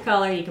can pick your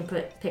color, you can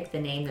pick the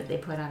name that they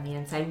put on the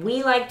inside.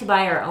 We like to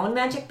buy our own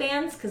magic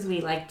bands because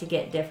we like to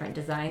get different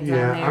designs on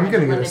Yeah, there. I'm gonna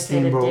get a limited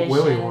Steamboat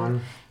Willie edition.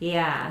 one.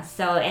 Yeah.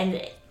 So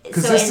and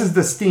Because so this in- is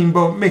the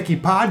Steamboat Mickey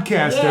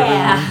podcast, everyone.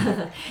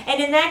 yeah.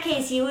 And in that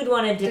case, you would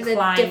want to There's a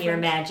decline your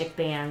difference. magic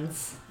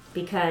bands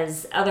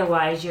because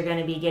otherwise you're going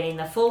to be getting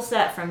the full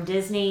set from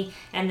Disney,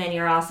 and then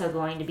you're also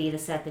going to be the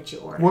set that you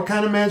ordered. What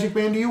kind of magic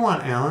band do you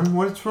want, Alan?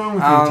 What's wrong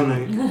with you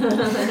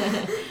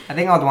tonight? I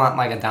think I would want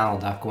like a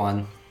Donald Duck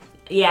one.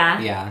 Yeah.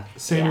 Yeah.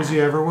 Same Yeah. as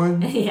you ever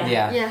would? Yeah.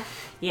 Yeah. Yeah.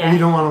 Yeah. You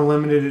don't want a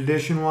limited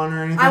edition one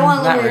or anything? I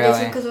want a Not limited edition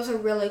really. because those are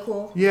really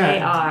cool. Yeah, They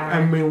are.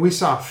 I mean, we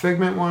saw a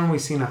Figment one.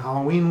 We've seen a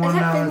Halloween Is one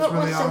that now. Figment That's one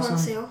really still on awesome.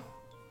 sale?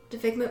 The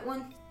Figment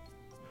one?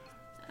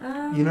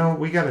 You know,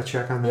 we got to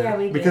check on that. Yeah,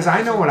 we do because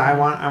I know actually. what I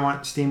want. I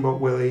want Steamboat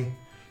Willie.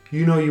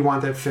 You know you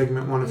want that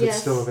Figment one if it's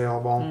Yes. still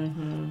available.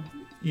 Mm-hmm.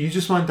 You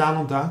just want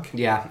Donald Duck?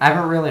 Yeah. I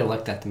haven't really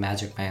looked at the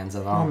magic bands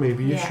at Oh, all.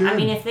 maybe you Yeah. should. I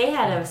mean, if they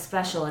had a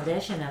special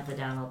edition of the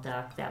Donald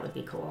Duck, that would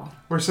be cool.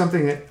 or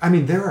something that... I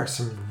mean, there are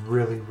some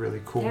really,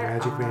 really cool There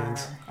magic are.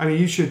 bands. I mean,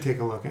 you should take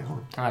a look at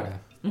one. Okay.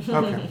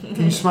 Okay.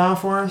 Can you smile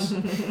for us?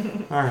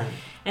 All right.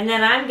 And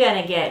then I'm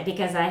gonna get,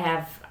 because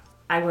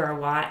I wear a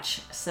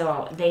watch,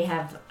 so they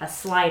have a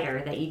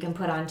slider that you can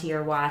put onto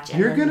your watch. And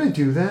You're then- going to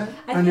do that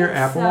I on your think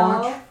Apple so.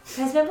 Watch?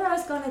 Because remember, I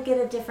was going to get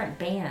a different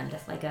band,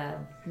 like a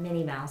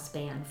Minnie Mouse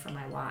band for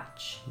my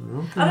watch.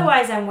 Okay.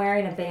 Otherwise, I'm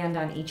wearing a band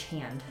on each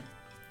hand.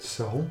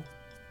 So?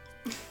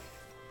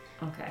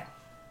 Okay.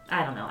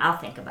 I don't know. I'll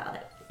think about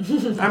it.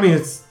 I mean,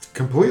 it's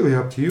completely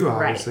up to you,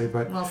 Right. obviously,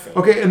 but... We'll see.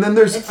 Okay, and then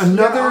there's It's your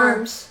another...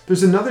 arms.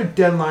 There's another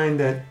deadline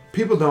that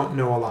people don't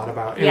know a lot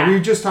about. And Yeah. we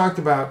just talked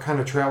about kind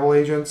of travel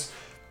agents,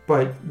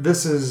 but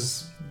this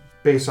is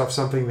based off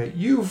something that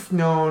you've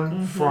known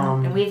And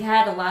from we've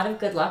had a lot of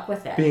good luck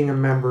with it. being a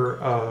member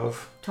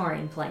of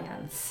Touring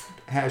plans.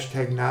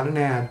 hashtag not an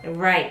ad,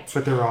 Right.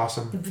 but they're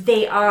awesome.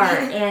 They are.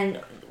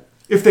 And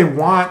If they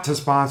want to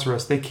sponsor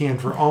us, they can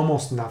for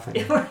almost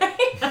nothing. right?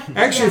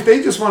 Actually, if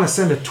they just want to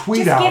send a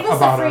tweet Just out give us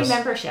about a free us.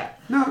 membership.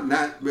 No,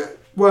 not...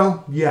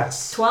 Well,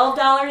 yes.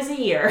 $12 a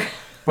year.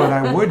 But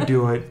I would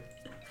do it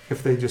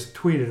if they just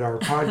tweeted our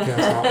podcast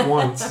out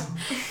once.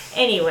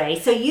 Anyway,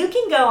 so you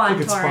can go They on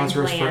could Touring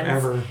sponsor us plans.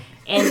 forever.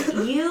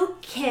 And you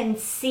can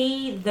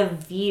see the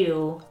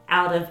view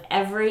out of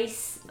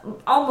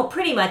almost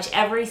pretty much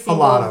every single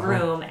lot of them.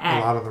 room A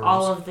at lot of the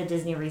all rooms. of the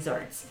Disney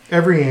resorts.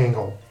 Every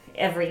angle.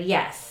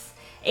 Yes.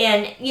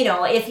 And, you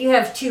know, if you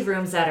have two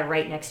rooms that are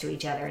right next to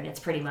each other and it's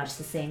pretty much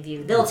the same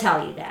view, they'll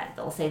tell you that.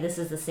 They'll say this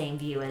is the same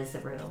view as the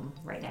room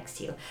right next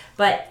to you.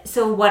 But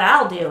so what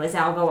I'll do is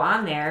I'll go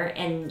on there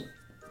and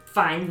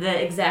find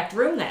the exact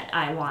room that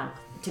I want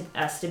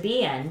us to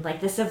be in. Like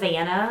the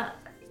Savannah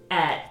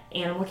at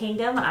Animal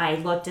Kingdom, I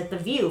looked at the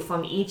view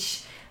from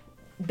each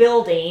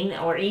building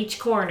or each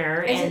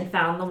corner and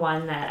found the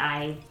one that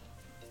I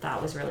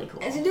thought was really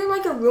cool. Isn't there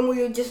like a room where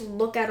you just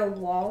look at a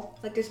wall?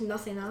 Like there's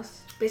nothing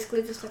else?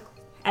 Basically just like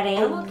At a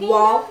Animal Kingdom?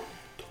 wall?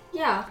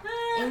 Yeah.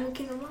 Animal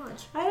Kingdom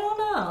Lodge. I don't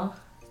know.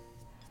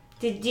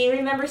 Do you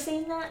remember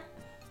seeing that?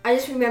 I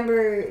just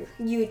remember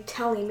you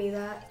telling me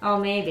that. Oh,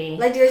 maybe.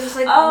 Like there's just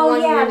like Oh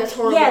one yeah, room that's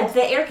horrible. yeah.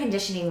 The air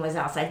conditioning was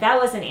outside. That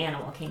wasn't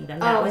Animal Kingdom.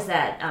 That Oh. was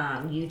that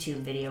YouTube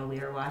video we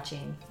were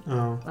watching.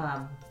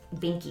 Oh.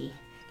 Binky.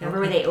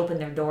 Remember where they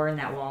opened their door and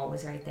that wall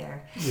was right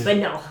there? Yeah. But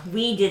no,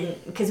 we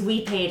didn't, because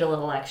we paid a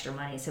little extra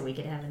money so we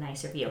could have a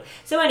nicer view.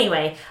 So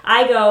anyway,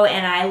 I go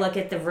and I look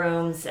at the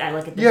rooms. I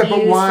look at the Yeah,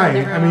 views but why?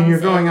 from the I mean, you're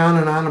rooms, going and on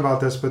and on about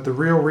this, but the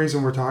real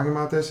reason we're talking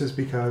about this is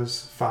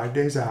because 5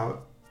 days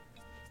out.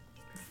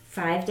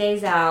 5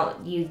 days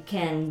out,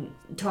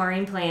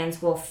 touring plans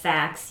will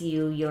fax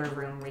you your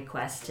room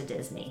request to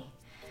Disney.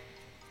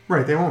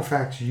 Right, they won't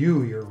fax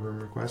you your room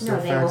request. No,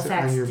 They'll they will fax it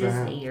fax on your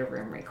Disney behalf. your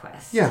room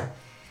request. Yeah.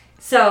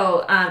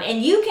 So,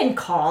 and you can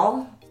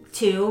call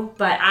too,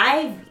 but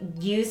I've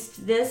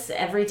used this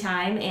every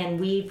time, and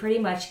we pretty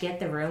much get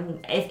the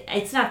room.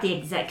 It's not the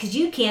exact, because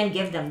you can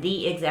give them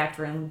the exact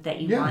room that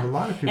you Yeah, want. a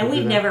lot of people And do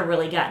we've that. never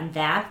really gotten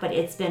that, but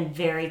it's been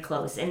very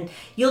close. And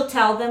you'll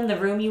tell them the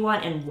room you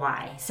want and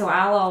why. So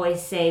I'll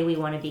always say we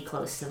want to be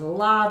close to the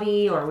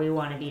lobby, or we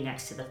want to be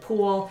next to the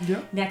pool.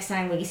 Yep. Next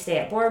time we stay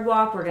at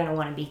Boardwalk, we're going to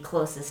want to be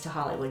closest to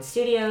Hollywood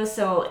Studios.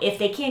 So if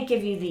they can't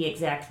give you the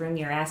exact room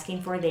you're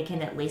asking for, they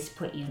can at least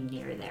put you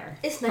near there.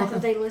 It's nice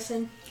that they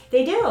listen.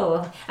 They do.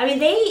 I mean,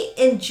 they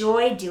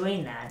enjoy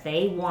doing that.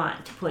 They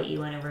want to put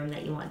you in a room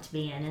that you want to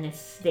be in, and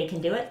if they can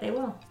do it, they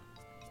will.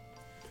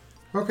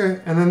 Okay,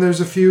 and then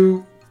there's a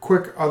few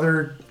quick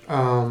other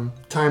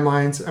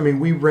timelines. I mean,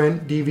 we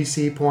rent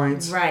DVC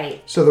points.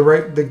 Right. So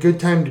the good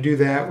time to do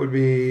that would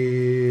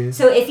be...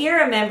 So if you're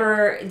a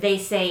member, they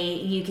say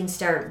you can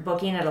start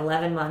booking at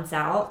 11 months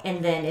out.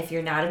 And then if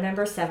you're not a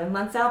member, 7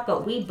 months out.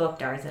 But we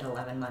booked ours at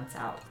 11 months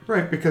out.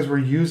 Right, because we're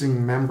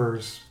using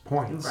members'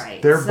 points.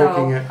 Right. They're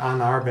booking it on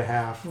our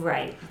behalf.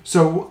 Right.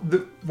 So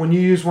when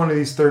you use one of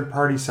these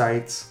third-party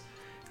sites,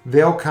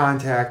 they'll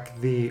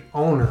contact the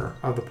owner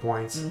of the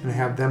points and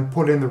have them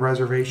put in the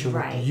reservation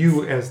Right. with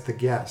you as the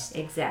guest.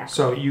 Exactly.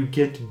 So you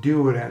get to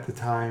do it at the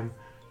time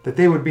that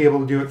they would be able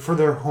to do it for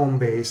their home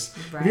base.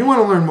 Right. If you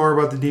want to learn more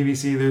about the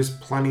DVC, there's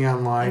plenty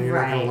online. You're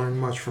not going Right. to learn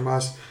much from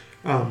us.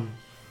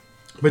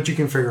 But you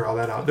can figure all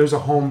that out. There's a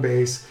home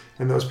base,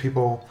 and those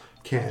people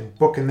can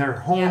book in their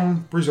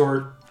home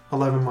resort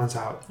 11 months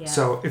out. Yeah.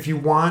 So if you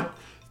want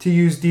to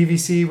use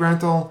DVC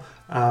rental,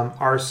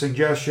 our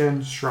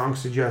strong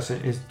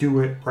suggestion, is do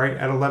it right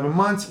at 11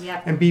 months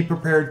Yep. and be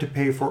prepared to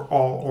pay for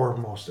all or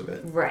most of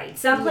it. Right.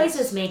 Some Yes.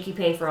 places make you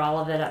pay for all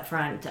of it up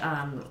front.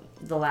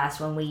 The last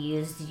one we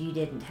used, you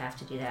didn't have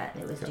to do that.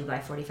 It was due by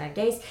 45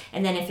 days.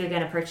 And then if you're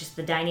going to purchase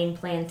the dining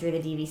plan through the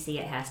DVC,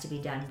 it has to be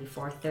done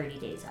before 30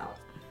 days out.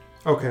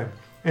 Okay.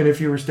 And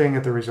if you were staying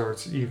at the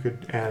resorts, you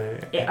could add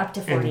it Up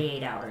to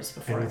 48 hours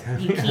before.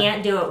 anytime, You yeah.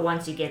 can't do it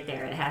once you get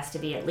there. It has to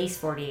be at least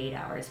 48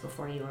 hours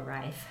before you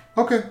arrive.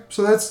 Okay,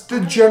 so that's the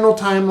general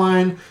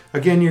timeline.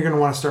 Again, you're going to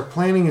want to start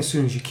planning as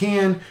soon as you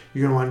can.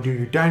 You're going to want to do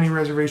your dining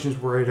reservations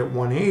right at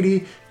 180.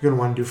 You're going to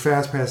want to do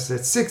fast passes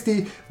at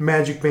 60,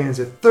 magic bands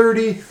at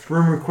 30,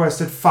 room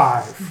request at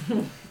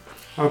 5.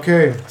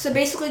 Okay. So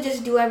basically,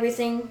 just do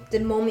everything the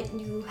moment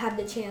you have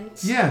the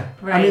chance. Yeah.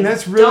 I Right. mean,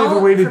 that's really the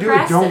Don't way to do it. Don't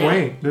procrastinate.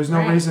 wait. There's no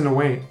Right. reason to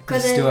wait.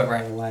 Because Just then do it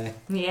right away.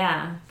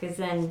 Yeah, because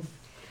then,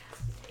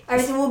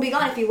 everything will be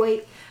gone if you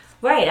wait.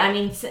 right, I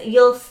mean,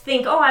 you'll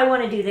think, oh, I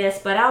want to do this,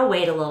 but I'll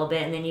wait a little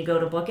bit, and then you go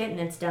to book it, and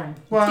it's done.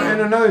 Well, Yeah.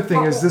 and another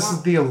thing is this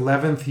is the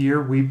 11th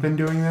year we've been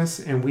doing this,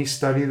 and we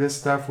study this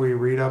stuff. We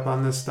read up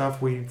on this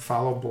stuff. We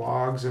follow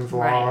blogs and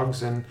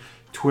vlogs and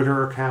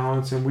Twitter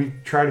accounts, and we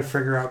try to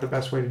figure out the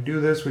best way to do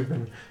this. We've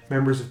been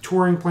members of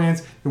touring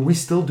plans, and we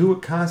still do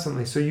it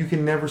constantly. So you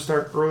can never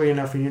start early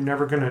enough, and you're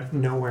never going to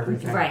know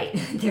everything. Right,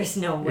 there's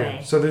no way.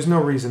 Yeah. So there's no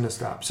reason to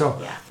stop. So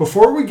Yeah.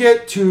 before we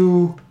get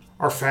to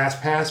our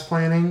fast pass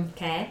planning,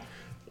 Okay.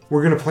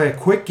 we're going to play a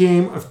quick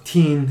game of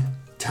Teen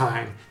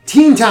Time.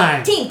 Teen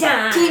Time! Team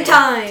time! Team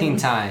time. Teen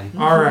time.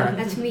 All right.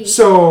 That's me.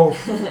 So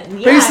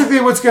Yeah.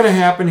 basically what's going to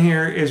happen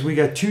here is we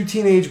got 2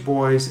 teenage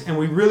boys, and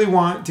we really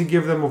want to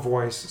give them a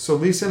voice. So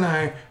Lisa and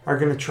I are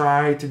going to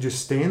try to just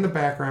stay in the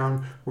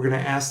background. We're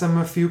going to ask them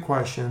a few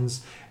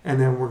questions, and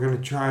then we're going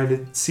to try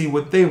to see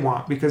what they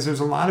want, because there's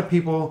a lot of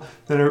people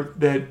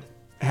that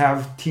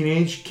have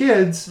teenage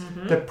kids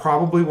that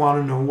probably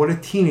want to know what a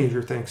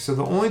teenager thinks. So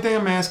the only thing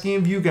I'm asking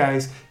of you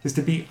guys is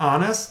to be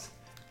honest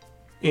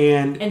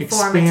and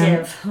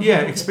Informative.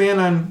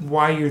 expand on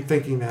why you're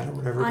thinking that or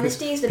whatever. 'Cause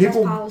Honesty is the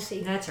people, best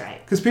policy. That's right.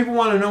 because people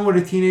want to know what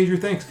a teenager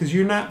thinks, because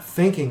you're not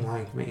thinking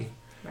like me.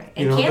 Right.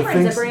 You And know, the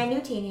Cameron's things- a brand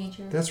new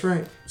teenager. That's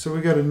right. So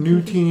we got a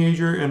new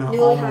teenager and an Newly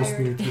almost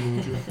hired. new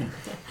teenager.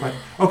 Right.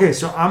 Okay,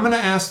 so I'm going to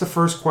ask the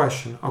first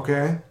question,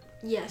 okay?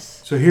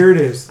 Yes. So here it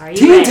is. Are you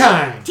Teen ready?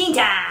 time! Teen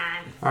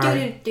time! All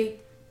right. Do.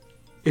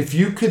 If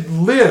you could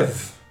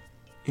live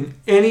in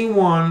any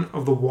one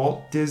of the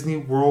Walt Disney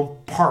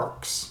World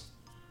parks,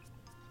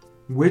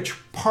 which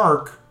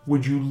park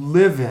would you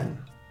live in?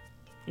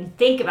 And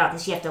think about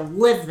this, you have to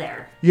live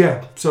there.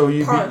 Yeah, so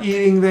you'd Park. be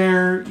eating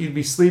there, you'd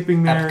be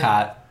sleeping there.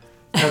 Epcot.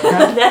 Epcot?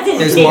 That didn't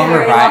There's take more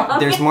very variety. long.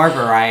 There's more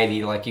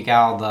variety. Like you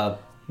got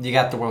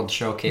the World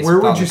Showcase Where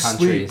with all would the you sleep?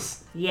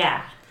 countries.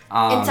 Yeah.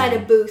 Inside a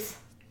booth.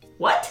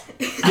 What?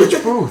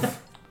 Which booth?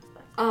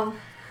 The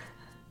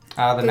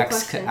Good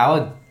Mexican.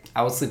 question.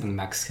 I would sleep in the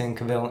Mexican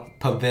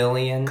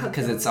pavilion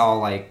because it's all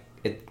like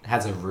it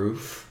has a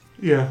roof.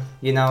 Yeah.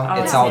 You know,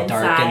 Oh, it's all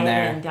dark inside in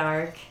there. And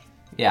dark.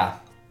 Yeah,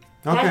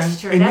 Okay. That's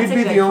true. And That's you'd a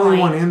be good the only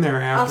point. one in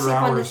there I'll after sleep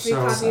on the hours. 3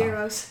 So,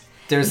 Caballeros.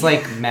 there's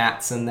like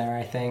mats in there.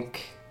 I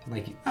think.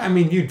 Like I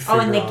mean, you'd figure Oh,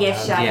 in the all gift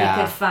that shop, out. Yeah.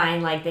 you could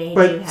find, like, they do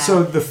But have.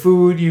 so the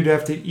food you'd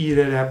have to eat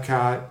at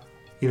Epcot,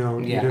 you know,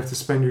 Yeah. you'd have to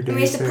spend your I mean,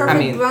 days it's the there.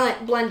 perfect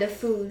mean- blend of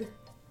food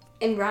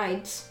and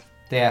rides.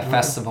 they have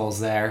festivals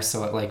there,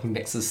 so it like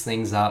mixes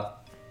things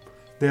up.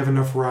 They have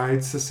enough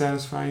rides to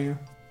satisfy you.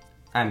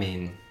 I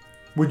mean,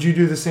 Would you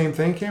do the same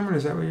thing, Cameron?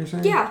 Is that what you're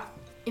saying? Yeah.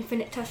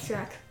 Infinite Test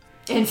Track.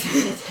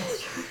 Infinite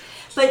Test Track.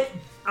 But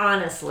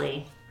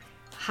honestly,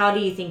 how do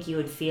you think you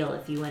would feel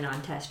if you went on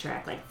Test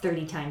Track like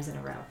 30 times in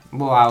a row?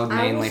 well, I would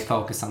I mainly was-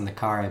 focus on the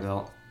car I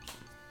built.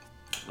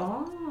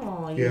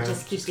 Oh, you Yeah,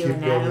 just keep just doing keep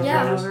that building over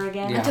Yeah. and over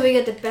again? Yeah. Until we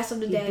get the best of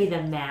the You'd be day.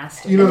 the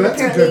master. You know, And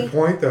that's a apparently- good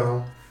point,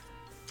 though.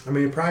 I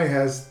mean, it probably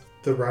has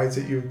the rides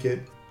that you would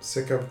get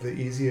sick of the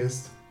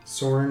easiest.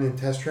 Soarin' and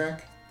Test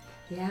Track.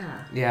 Yeah.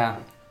 Yeah,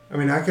 I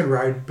mean, I could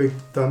ride Big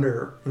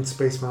Thunder and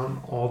Space Mountain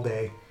all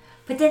day.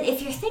 But then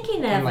if you're thinking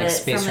of And like it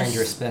Space from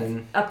Ranger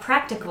spin. a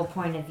practical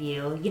point of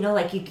view,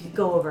 like you could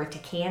go over to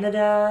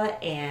Canada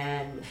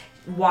and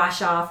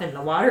wash off in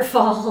the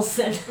waterfalls,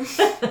 and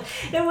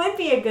it would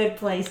be a good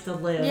place to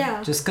live.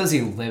 Yeah. Just because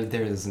you live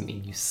there doesn't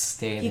mean you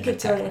stay there. You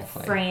could go to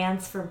technically.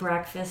 France for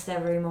breakfast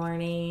every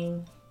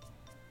morning.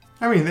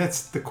 I mean,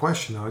 that's the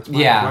question, though. It's my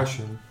Yeah.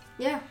 question.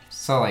 Yeah.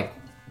 So like,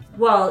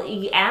 Well,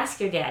 you ask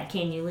your dad,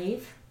 can you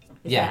leave?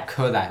 Is yeah, that-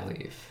 could I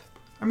leave?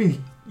 I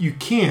mean, you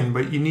can,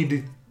 but you need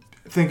to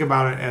think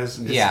about it as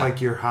it's Yeah.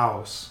 like your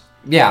house.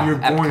 Yeah, You're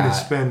going to Epcot.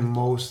 spend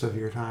most of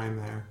your time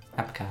there.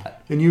 Epcot.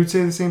 And you would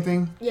say the same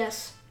thing?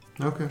 Yes.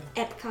 Okay.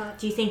 Epcot.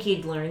 Do you think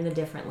you'd learn the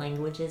different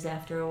languages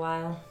after a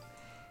while?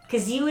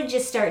 Because you would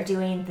just start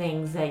doing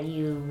things that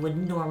you would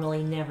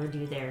normally never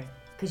do there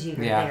because you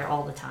were Yeah. there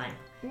all the time.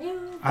 Yeah.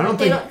 I don't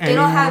they think they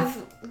don't anyone-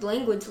 have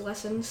language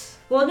lessons.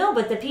 Well, no,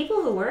 but the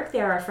people who work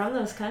there are from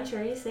those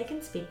countries. They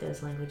can speak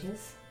those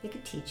languages. They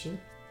could teach you.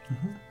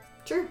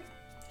 True.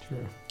 Sure.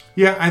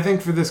 Yeah, I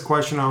think for this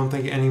question, I don't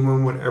think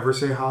anyone would ever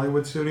say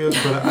Hollywood Studios,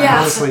 but I Yeah.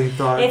 honestly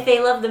thought, If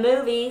they love the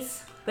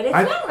movies. But it's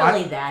I- not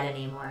really that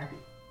anymore.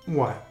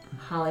 what?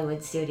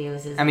 Hollywood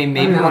Studios is... I mean,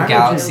 maybe why when would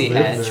Galaxy you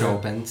live Edge there?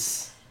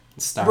 opens,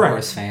 Star Right,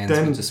 Wars fans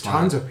then would just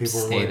tons want of to people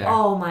stay would. there.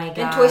 Oh my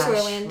gosh. Toy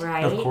Story Land.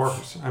 Right? Of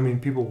course. I mean,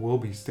 people will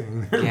be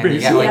staying there. Yeah, you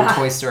got like Yeah.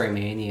 Toy Story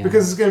Mania.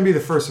 Because it's going to be the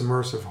first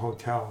immersive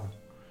hotel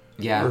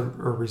yeah,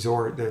 or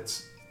resort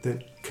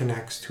that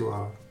connects to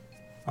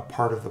a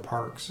part of the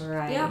parks.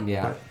 Right. Yeah.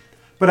 yeah.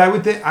 But I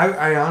would think,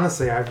 I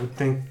honestly, I would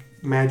think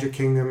Magic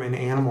Kingdom and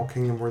Animal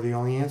Kingdom were the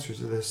only answers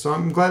to this. So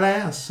I'm glad I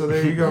asked. So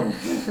there you go.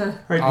 All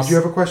right, did you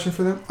have a question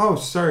for them? Oh,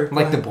 sorry. go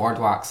Like the ahead.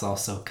 boardwalk's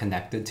also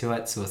connected to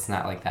it, so it's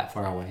not like that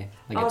far away.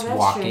 Like Oh, it's that's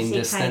walking true. So you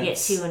distance. kind of get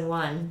two in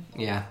one.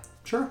 Yeah.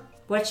 Sure.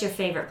 What's your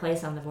favorite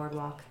place on the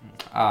boardwalk?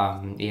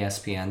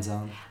 ESPN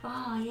zone.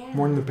 Oh, yeah.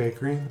 More than the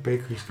bakery. The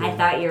bakery's good. I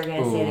thought you were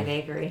going to say Ooh. the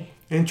bakery.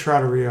 And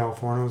Trattoria Al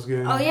Forno's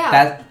good. Oh yeah.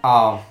 That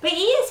But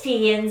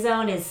ESPN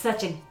Zone is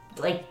such a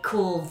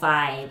cool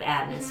vibe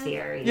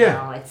atmosphere. You Yeah.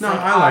 know? It's No, like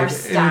I our like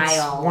it. And it's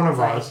style. one of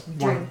like, us.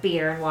 Drink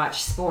beer and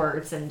watch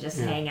sports and just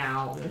Yeah. hang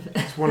out.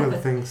 It's one of the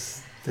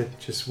things that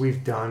just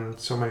we've done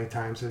so many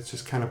times. It's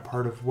just kind of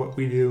part of what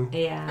we do.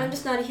 Yeah. I'm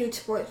just not a huge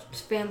sports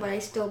fan, but I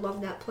still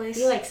love that place.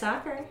 You like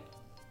soccer?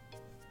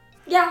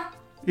 Yeah.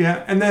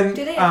 Yeah, and then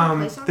Do they have a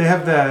place on they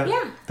have the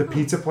Yeah.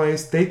 pizza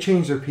place. They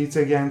changed their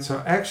pizza again.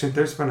 So actually,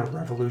 there's been a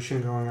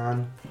revolution going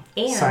on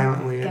And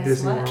silently at guess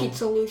Disney what? World. Pizza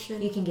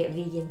Solution. You can get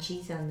vegan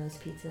cheese on those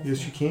pizzas.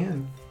 Yes, you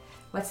can.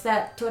 What's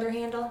that Twitter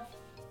handle?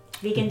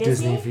 Vegan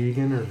Disney Disney?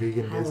 Vegan or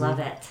Vegan I Disney. love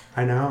it.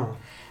 I know.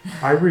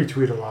 I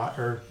retweet a lot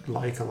or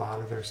like a lot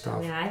of their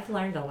stuff. Yeah, I've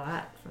learned a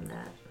lot from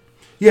that.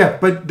 Yeah,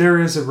 but there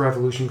is a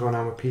revolution going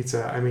on with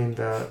pizza. I mean,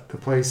 the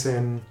place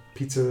in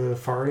Pizza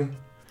Safari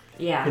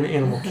Yeah. in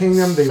Animal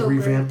Kingdom, they So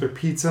revamped their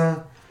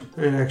pizza.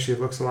 It actually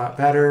looks a lot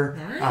better.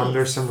 Nice.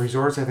 There's some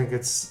resorts. I think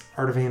it's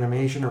Art of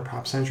Animation or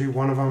Pop Century.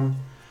 One of them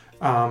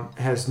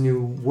has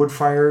new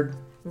wood-fired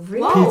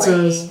Really?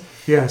 pizzas.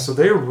 Yeah, so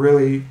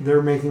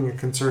they're making a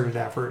concerted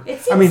effort.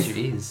 It I mean,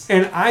 Jeez.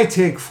 and I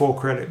take full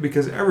credit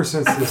because ever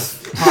since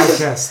this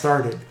podcast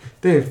started,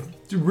 they've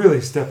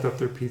really stepped up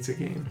their pizza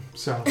game.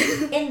 So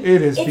And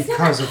it is it's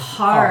because not of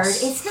hard.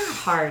 us. It's not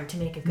hard to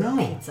make a good No.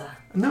 pizza.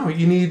 No,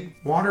 you need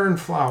water and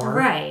flour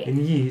Right. and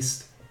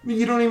yeast. I mean,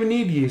 you don't even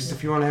need yeast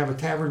if you want to have a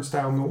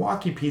tavern-style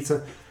Milwaukee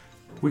pizza.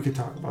 We could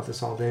talk about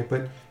this all day,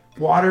 but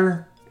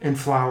water and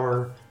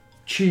flour,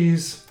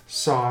 cheese,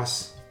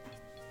 sauce,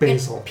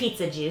 basil.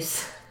 Pizza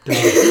juice. Done.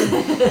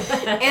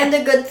 And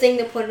a good thing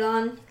to put it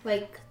on,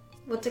 like,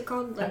 what's it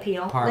called? A Like,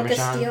 peel. like a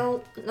Parmesan.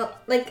 steel, no,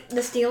 like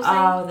the steel thing.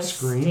 Oh, the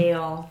Screen?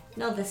 steel.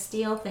 No, the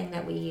steel thing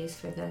that we use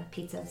for the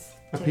pizzas.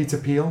 A too. pizza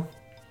peel?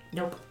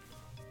 Nope.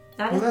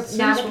 Not, Well, a, that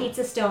not a seems-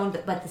 pizza stone,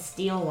 but the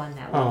steel one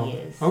that Oh, we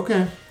use.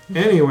 okay.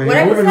 Anyway,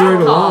 Whatever moving it's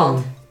right called.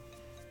 along.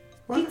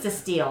 What? Pizza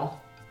steel.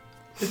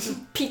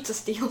 Pizza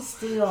steel.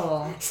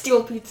 Steel.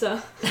 Steel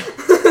pizza.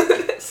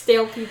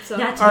 Stale pizza.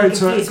 Not to All be right,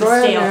 so confused go with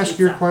ahead and stale ask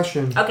your pizza.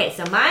 question. Okay,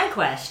 so my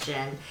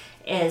question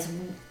is,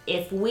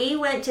 if we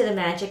went to the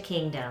Magic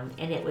Kingdom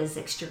and it was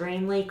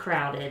extremely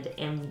crowded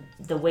and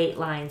the wait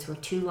lines were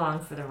too long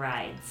for the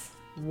rides,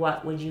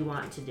 what would you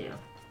want to do?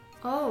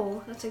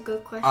 Oh, that's a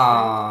good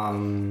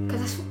question.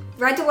 Because that's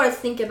right to what I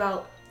think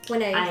about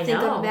when I think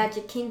know. of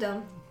Magic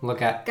Kingdom.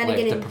 Look at Gotta like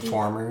get the in deep.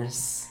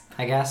 performers,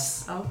 I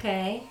guess.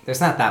 Okay.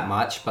 There's not that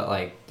much, but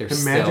like The there's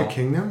still. Magic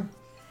Kingdom?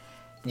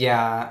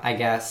 Yeah, I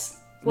guess.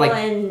 Well, Like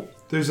and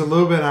There's a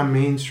little bit on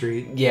Main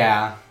Street.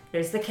 yeah,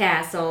 there's the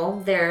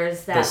castle.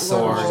 There's that The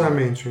sword. It's little. on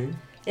Main Street.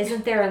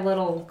 Isn't there a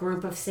little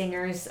group of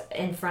singers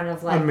in front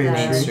of like On Main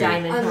the Street.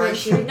 Diamond On Main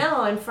Horseshoe? Street.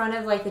 No, in front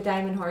of like the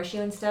Diamond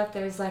Horseshoe and stuff.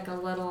 There's like a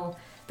little.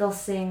 They'll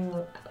sing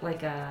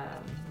like a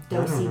I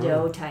don't do-si-do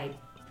know. type.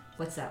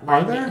 What's that?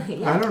 Are lightning? there?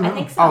 Yeah, I don't know.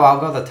 think so. Oh, I'll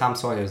go to Tom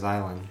Sawyer's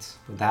Island.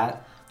 Would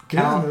that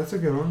Yeah, count? that's a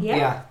good one.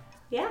 Yeah.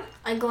 Yeah.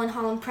 I go in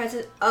Hall of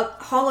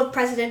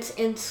Presidents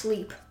and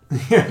sleep.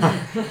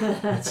 Yeah,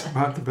 that's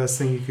about the best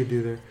thing you could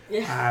do there.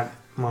 Yeah.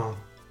 Well,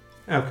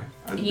 okay.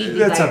 You'd be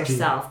That's by up to you.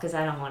 yourself because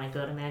I don't want to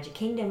go to Magic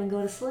Kingdom and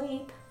go to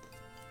sleep.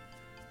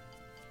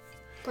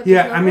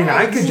 Yeah, I mean,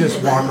 I could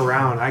just walk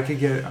around. I could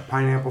get a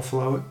pineapple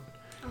float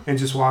and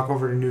just walk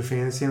over to New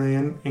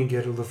Fantasyland and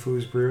get a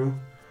LeFou's Brew.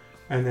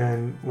 And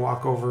then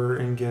walk over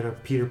and get a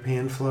Peter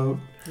Pan float.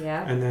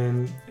 Yeah. And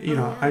then,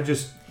 I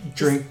just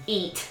drink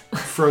eat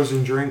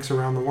frozen drinks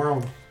around the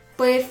world.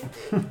 But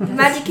if the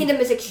Magic Kingdom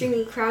is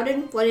extremely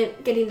crowded,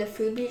 wouldn't getting the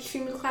food be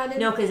extremely crowded?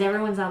 No, because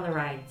everyone's on the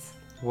rides.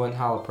 Wouldn't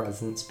Hall of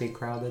Presidents be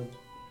crowded?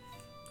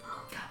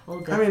 Well,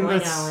 good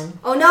point, Alan.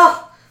 Oh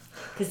no!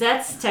 Because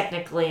that's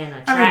technically an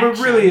attraction. I mean,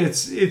 but really,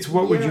 it's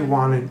what would you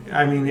want to...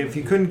 I mean, if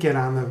you couldn't get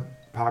on the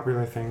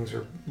popular things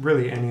or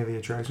really any of the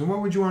attractions,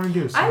 what would you want to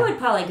do? So, I would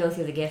probably go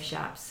through the gift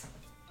shops.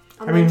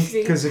 I mean,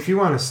 because if you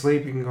want to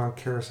sleep, you can go on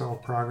Carousel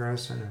of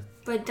Progress.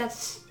 But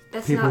that's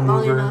People not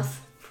long Mover.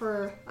 enough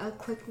for a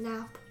quick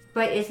nap.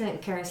 But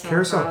isn't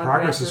Carousel of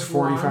Progress is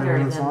 45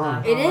 minutes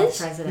long. It is?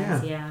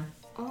 Presidents, yeah.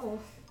 Oh.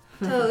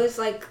 So it's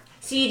like...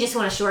 So you just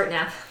want a short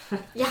nap?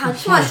 Yeah, I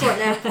just want a short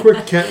nap.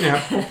 Quick cat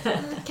nap.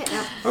 Cat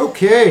nap.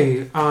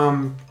 Okay.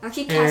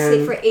 Actually, can't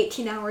sleep for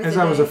 18 hours As a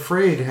day. I was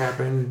afraid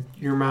happened,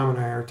 your mom and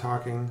I are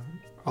talking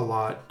a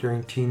lot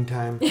during teen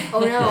time. Oh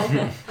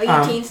no.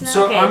 Are you teens now?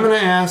 So Okay. I'm going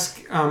to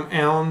ask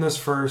Alan this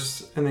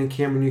first, and then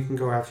Cameron, you can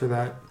go after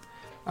that.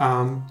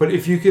 But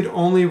if you could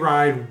only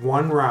ride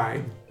one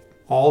ride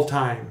all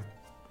time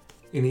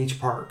in each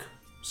park,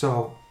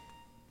 so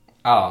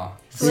so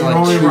you like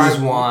only choose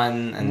ride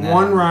one and then...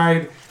 one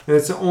ride, and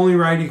it's the only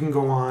ride you can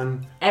go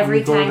on Every when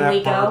you go to time that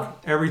we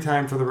park, go? every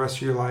time for the rest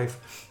of your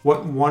life.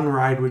 What one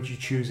ride would you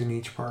choose in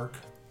each park?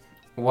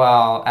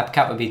 Well,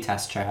 Epcot would be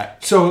Test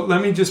Track. So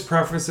let me just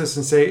preface this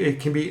and say it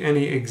can be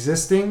any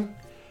existing,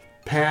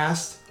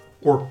 past,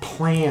 or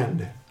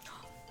planned.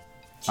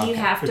 Do you Okay.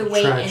 have to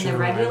wait in Attraction the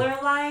ride. regular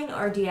line,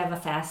 or do you have a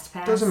fast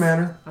pass? Doesn't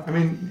matter. Okay. I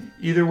mean,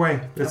 either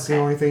way, that's the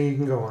Okay. only thing you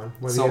can go on,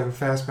 whether So- you have a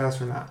fast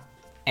pass or not.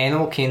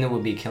 Animal Kingdom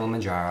would be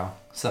Kilimanjaro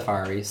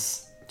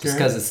Safaris, just Okay.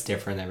 because it's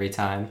different every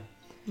time.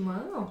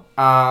 Wow.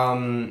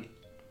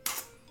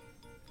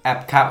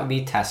 Epcot would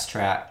be Test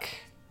Track.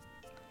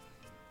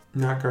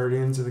 Not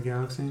Guardians of the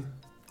Galaxy.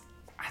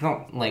 I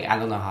don't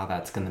know how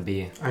that's gonna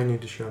be. I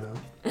need to shut up.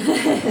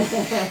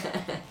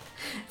 That's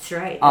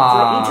right. That's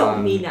what you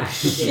told me not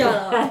to do.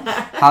 Shut up.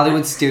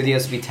 Hollywood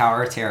Studios would be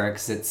Tower of Terror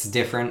because it's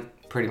different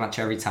pretty much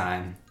every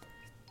time.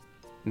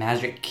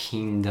 Magic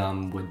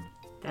Kingdom would...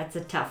 That's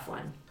a tough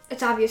one.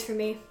 It's obvious for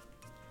me.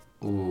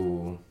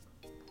 Ooh.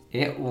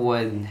 It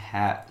would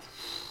have...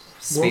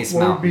 Space what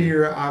would Mountain. be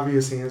your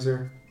obvious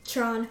answer?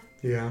 Tron.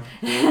 Yeah,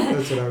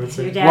 that's what I would Your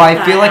say. dad Well, I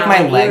thought feel like my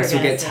you were legs would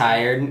gonna get say-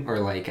 tired or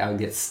like I would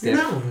get You're stiff.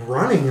 not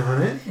running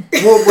on it.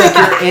 Well, like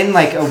you're in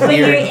like a But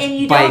weird and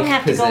you bike don't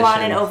have position. to go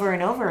on it over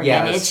and over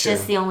Yeah, again. that's It's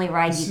just true. the only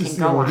ride This you is can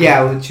the go only- on.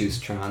 Yeah, I would choose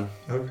Tron.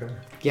 Okay.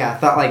 Yeah, I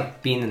thought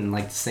like being in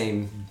like the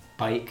same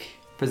bike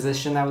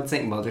position, I would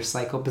say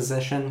motorcycle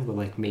position would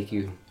like make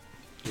your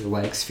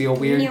legs feel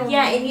weird.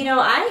 Yeah, and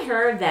I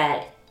heard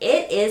that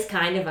it is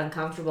kind of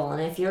uncomfortable,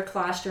 and if you're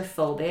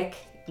claustrophobic,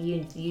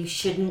 you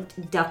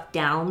shouldn't duck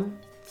down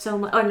so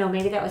much. Oh no,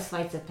 maybe that was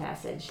Flights of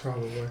Passage.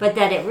 Probably. But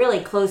that it really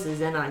closes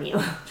in on you.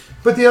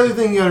 But the other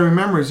thing you got to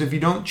remember is if you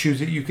don't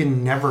choose it, you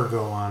can never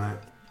go on it.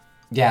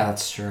 Yeah,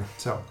 that's true.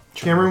 So,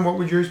 Cameron, what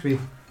would yours be?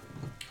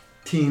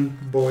 Teen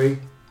boy.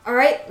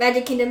 Alright,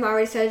 Magic Kingdom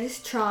already said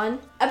it's Tron.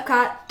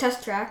 Epcot,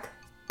 Test Track.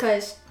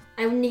 Because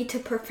I need to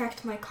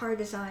perfect my car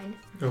design.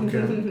 Okay.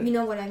 You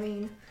know what I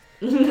mean.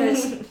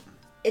 Because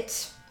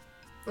it's...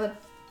 Well,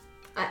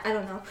 I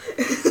don't know.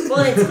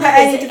 Well, it's cool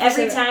I need 'cause to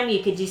every consider- time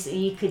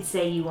you could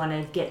say you want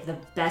to get the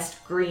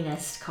best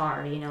greenest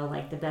car,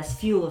 like the best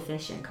fuel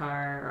efficient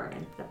car or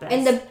the best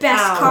And the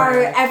best power. car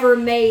ever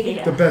made.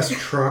 Yeah. The best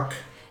truck.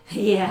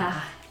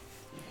 Yeah.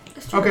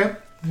 That's true. Okay,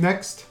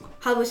 next.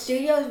 Hollywood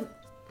Studios.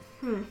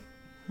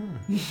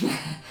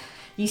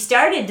 You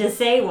started to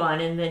say one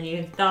and then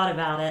you thought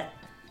about it.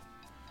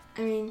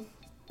 I mean,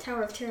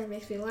 Tower of Terror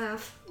makes me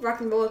laugh.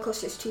 Rock and Roller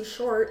Coaster is too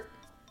short.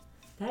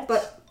 That's,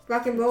 But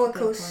Rock and Roller That's a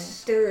good point.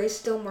 Coaster is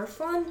still more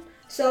fun.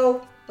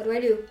 So, what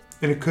do?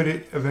 And it could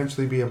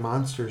eventually be a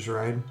Monsters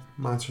ride.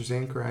 Monsters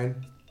Inc. ride.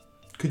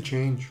 Could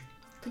change.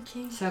 Good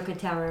change. so could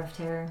Tower of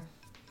Terror.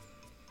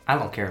 I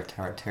don't care if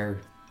Tower of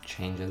Terror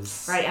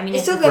changes. Right, I mean,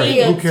 It's it's still gonna a be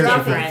a Who cares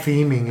what the different.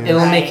 theming is?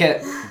 It'll Right. make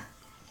it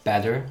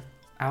better,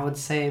 I would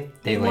say.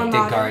 They More like did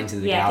modern. Guardians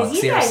of the Yeah, because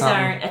Galaxy you or guys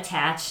something. aren't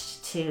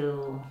attached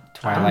to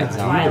Twilight I'm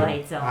Zone. not either.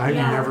 Twilight Zone. I've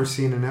yeah. never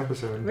seen an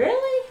episode.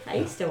 Really? I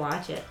used to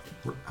watch it.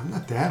 I'm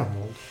not that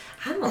old.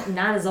 I'm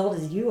not as old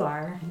as you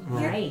are.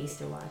 Well, I used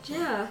to watch it.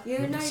 Yeah,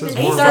 you're not Says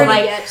even more started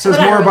about- yet. It says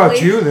But more I'm about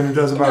really- you than it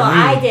does No, about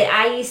me. I did.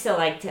 I used to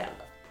like to.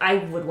 I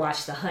would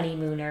watch The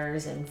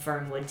Honeymooners and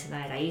Fernwood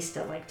Tonight. I used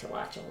to like to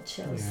watch old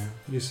shows Yeah,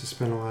 used to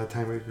spend a lot of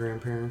time with your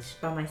grandparents.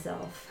 by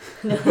myself.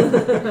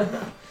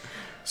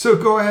 So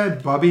go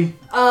ahead, Bobby.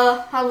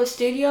 Hollywood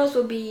Studios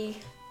will be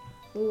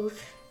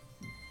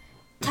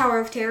Tower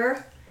of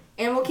Terror.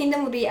 Animal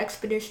Kingdom will be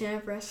Expedition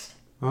Everest.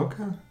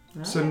 Okay.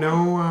 So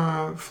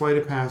no Flight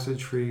of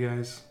Passage for you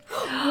guys.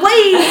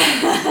 Wait!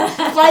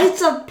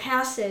 Flights of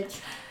Passage.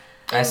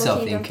 I still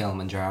Kingdom. think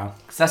Kilimanjaro.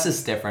 Because that's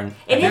just different.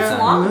 It is Every time.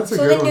 long. That's a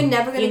So good then one. you're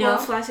never gonna You go know?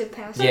 on Flaccid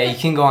Pass. Yeah, you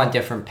can go on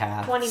different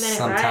paths. 20-minute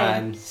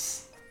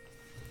sometimes.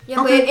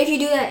 Yeah, Okay. but if you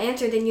do that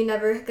answer, then you're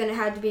never gonna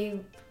have to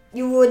be.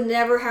 You would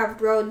never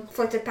have rode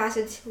Flaccid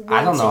Passage. I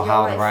don't once know in your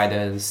how life. the ride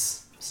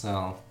is,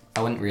 so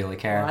I wouldn't really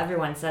care. Well,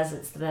 everyone says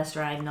it's the best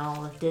ride in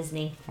all of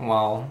Disney.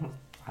 Well,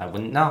 I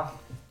wouldn't know.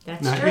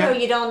 That's Not true. yet,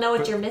 You don't know what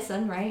but- you're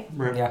missing, right?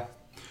 Right. Yeah.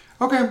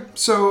 Okay,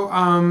 so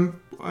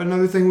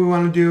another thing we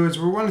want to do is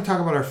we want to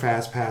talk about our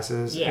fast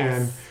passes. Yes.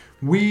 And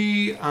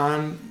we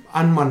on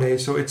Monday,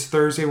 so it's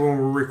Thursday when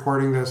we're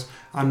recording this.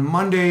 On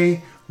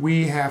Monday,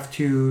 we have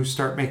to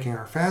start making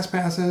our fast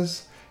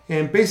passes.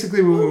 And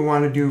basically what we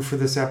want to do for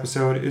this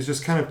episode is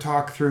just kind of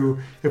talk through,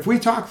 if we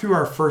talk through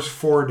our first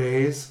 4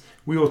 days,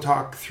 we will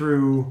talk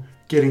through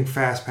getting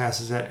fast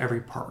passes at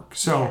every park.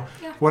 So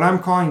Yeah. what I'm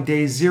calling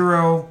day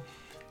 0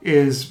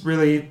 is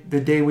really the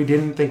day we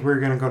didn't think we were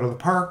going to go to the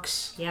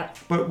parks. Yep.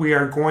 But we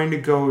are going to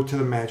go to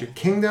the Magic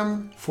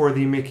Kingdom for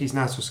the Mickey's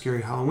Not So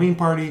Scary Halloween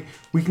party.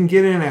 We can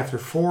get in after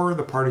 4.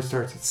 The party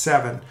starts at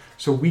 7.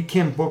 So we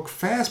can book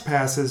fast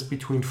passes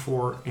between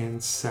 4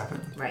 and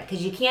 7. Right,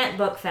 because you can't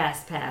book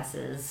fast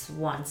passes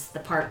once the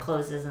park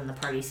closes and the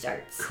party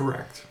starts.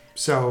 Correct.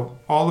 So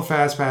all the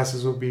fast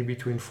passes will be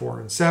between 4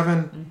 and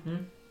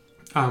 7.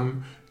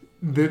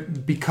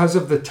 Because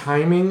of the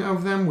timing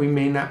of them, we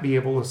may not be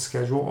able to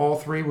schedule all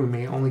 3. We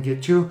may only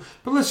get 2.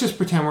 But let's just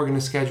pretend we're going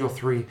to schedule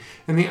 3.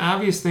 And the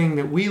obvious thing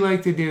that we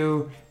like to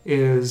do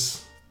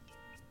is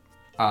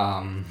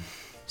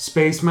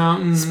Space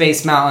Mountain.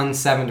 Space Mountain,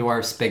 Seven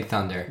Dwarfs, Big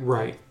Thunder.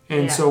 Right.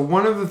 And Yeah. so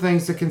one of the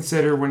things to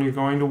consider when you're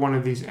going to one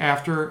of these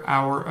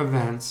after-hour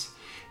events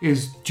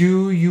is,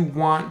 do you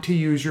want to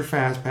use your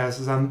fast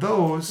passes on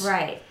those?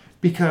 Right.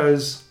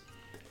 Because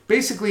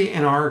basically,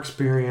 in our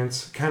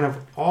experience, kind of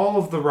all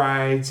of the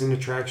rides and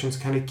attractions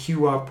kind of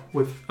queue up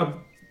with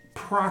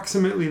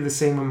approximately the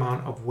same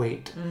amount of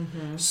wait.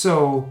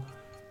 So,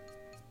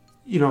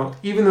 you know,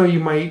 even though you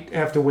might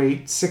have to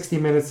wait 60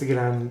 minutes to get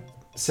on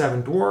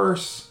Seven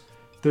Dwarfs,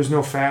 there's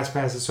no fast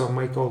passes, so it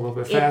might go a little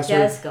bit faster. It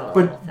does go a but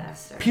little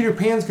faster. Peter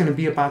Pan's going to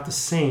be about the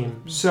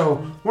same. So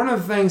one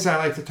of the things I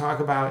like to talk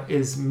about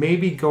is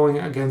maybe going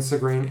against the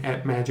grain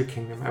at Magic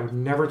Kingdom. I would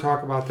never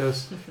talk about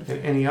this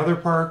at any other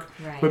park,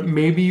 Right. but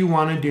maybe you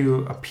want to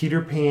do a Peter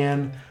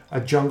Pan,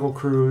 a Jungle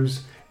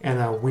Cruise, and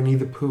a Winnie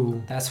the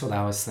Pooh. That's what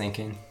I was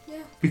thinking.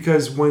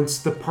 Because once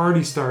the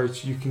party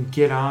starts, you can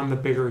get on the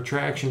bigger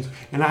attractions.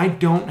 And I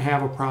don't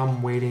have a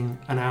problem waiting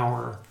an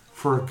hour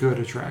for a good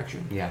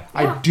attraction. Yeah.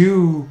 I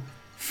do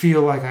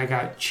feel like I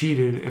got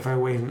cheated if I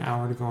wait an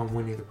hour to go on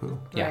Winnie the Pooh.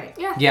 Yeah. Right.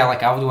 Yeah. Yeah,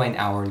 like I would wait an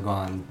hour to go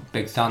on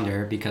Big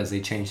Thunder because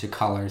they changed the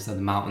colors of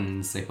the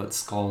mountains. They put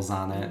skulls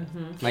on it.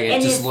 Like it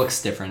And just if-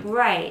 looks different.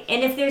 Right.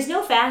 And if there's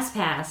no fast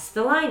pass,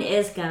 the line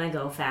is going to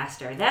go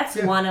faster. That's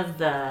Yeah. one of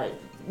the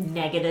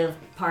negative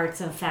parts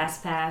of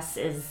fast pass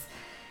is,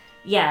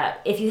 yeah,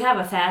 if you have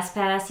a fast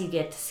pass, you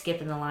get to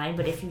skip in the line.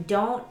 But if you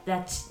don't,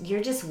 you're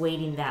just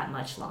waiting that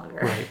much longer.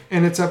 Right.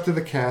 And it's up to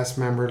the cast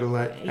member to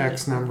let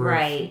X number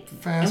Right. of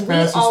fast And we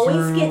passes always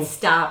through. get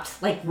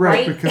stopped, like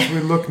Right, right. because we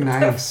look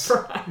nice.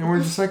 front. And we're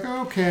just like,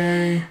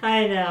 okay.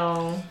 I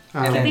know.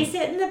 And Can then- we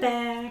sit in the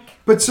back?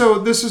 But so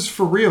this is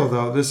for real,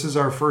 though. This is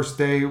our first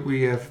day.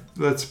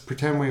 Let's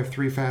pretend we have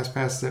 3 fast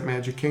passes at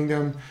Magic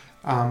Kingdom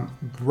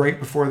right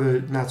before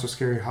the Not So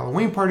Scary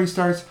Halloween party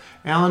starts.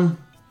 Alan,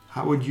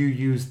 how would you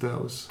use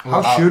those?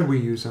 Well, How should we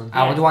use them?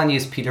 I would want to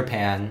use Peter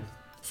Pan.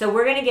 So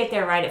we're going to get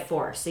there right at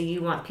 4. So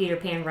you want Peter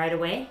Pan right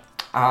away?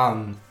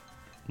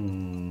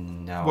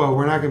 No. Well,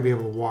 we're not going to be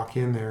able to walk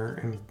in there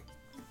and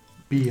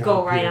be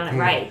Go on right Peter on it. Pan.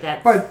 Right.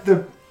 That's But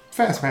the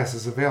fast pass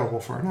is available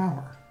for an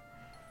hour.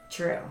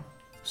 true.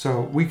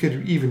 So we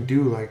could even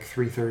do like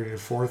 3:30 to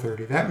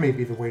 4:30. That may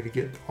be the way to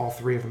get all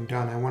 3 of them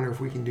done. I wonder if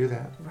we can do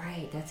that.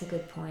 Right. That's a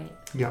good point.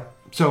 Yep.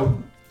 So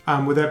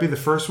would that be the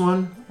first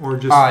one or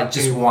just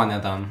just a one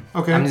of them.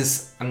 Okay. I'm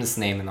just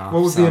naming off.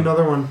 What would be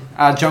another one?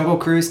 Jungle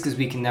Cruise, because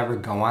we can never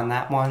go on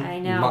that one. I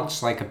know.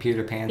 Much like a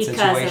Peter Pan Because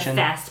situation. of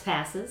fast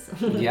passes.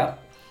 Yep.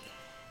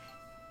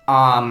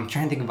 Trying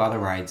to think of other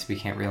rides we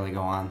can't really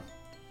go on.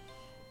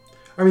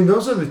 I mean,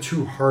 those are the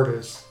 2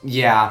 hardest.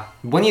 Yeah,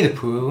 Winnie the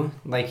Pooh,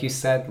 like you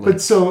said. Like,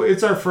 But so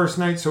it's our first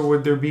night. So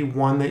would there be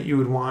one that you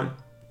would want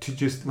to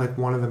just like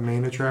one of the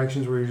main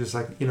attractions where you're just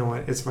like, you know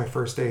what, it's my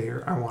first day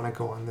here. I want to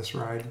go on this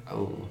ride.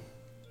 oh,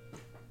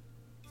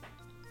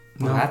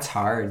 No. well, that's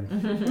hard.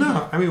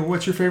 No, I mean,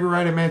 what's your favorite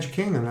ride at Magic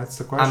Kingdom? That's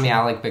the question. I mean,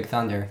 I like Big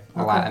Thunder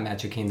a lot Okay. at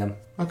Magic Kingdom.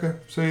 Okay,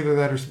 so either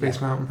that or Space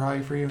Mountain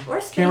probably for you. Or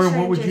Space Cameron, Ranger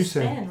what would you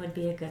say? Spin would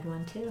be a good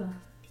one too.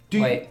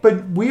 Wait.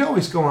 But we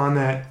always go on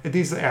that at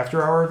these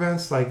after-hour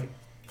events. Like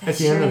at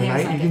the end of the Sure,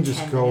 night, there's you like can a just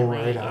 10 go minute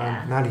right wait, on.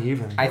 yeah. Not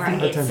even. I Right.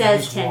 think It sometimes you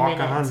says just 10 walk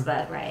minutes, on.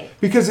 but right.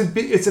 Because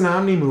it's an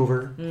omni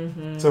mover.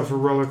 Mm-hmm. So for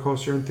roller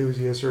coaster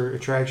enthusiasts or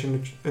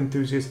attraction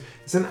enthusiasts,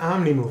 it's an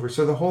omni mover.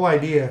 So the whole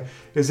idea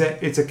is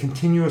that it's a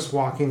continuous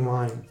walking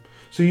line.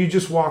 So you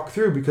just walk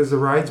through because the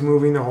ride's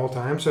moving the whole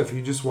time. So if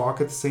you just walk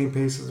at the same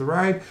pace as the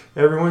ride,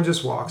 everyone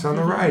just walks on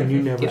the ride and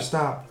you never Yeah.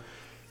 stop.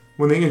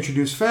 When they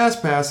introduce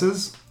fast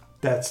passes,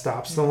 that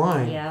stops the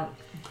line. Yeah.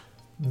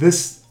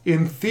 This,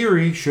 in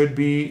theory, should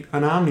be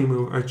an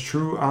omni-mover, a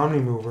true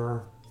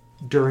omni-mover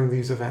during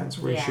these events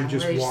where you should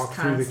just we're walk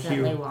through the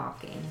constantly queue.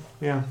 walking.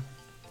 Yeah.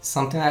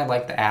 Something I'd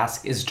like to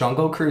ask, is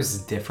Jungle Cruise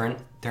different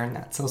during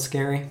Not So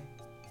Scary?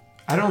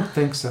 I don't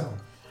think so.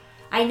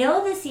 I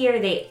know this year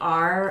they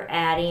are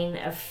adding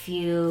a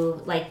few,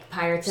 like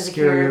Pirates of the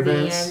Scary Caribbean.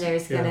 events.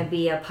 There's Yeah. going to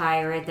be a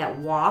pirate that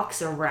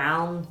walks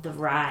around the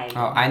ride.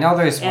 Oh, I know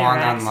there's one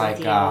Interacts on with like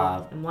you.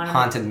 And one of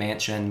Haunted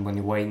Mansion when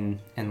you're waiting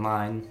in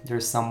line.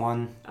 There's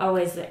someone. Oh,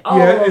 is it? Oh,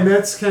 Yeah, and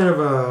that's kind of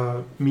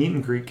a meet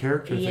and greet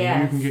character thing.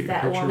 yes, You can get your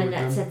that picture woman with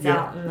that them. sits Yep.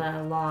 out in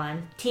the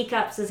lawn.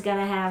 Teacups is going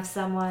to have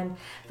someone.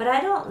 But I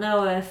don't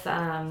know if,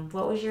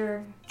 what was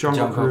your...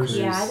 Jungle Jungle Cruise. Cruise.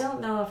 Yeah, I don't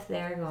know if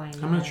they're going to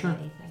I'm not have sure.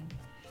 anything.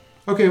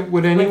 Okay,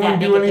 would anyone that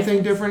do make a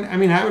anything difference? different? I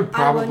mean, I would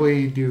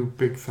probably do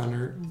Big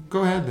Thunder.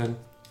 Go ahead then.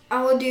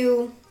 I will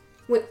do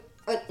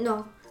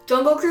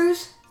Jungle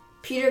Cruise,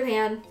 Peter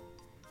Pan,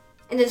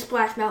 and then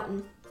Splash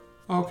Mountain.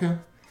 Okay.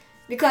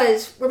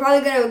 Because we're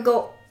probably gonna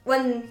go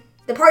when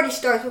the party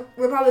starts.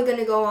 We're probably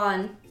gonna go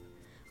on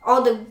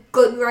all the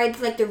good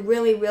rides, like the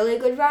really, really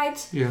good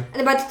rides. Yeah.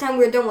 And by the time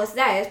we're done with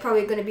that, it's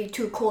probably gonna be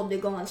too cold to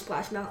go on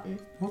Splash Mountain.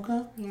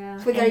 Okay. Yeah.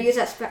 So we gotta and use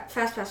that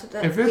fast pass with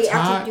that. If we it's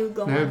actually hot, do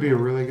go that on. would be a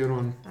really good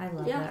one. I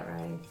love Yeah. that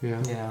ride.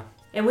 Yeah. Yeah.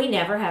 And we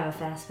never have a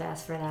fast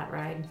pass for that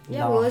ride. Yeah,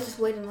 No. we always just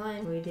wait in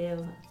line. We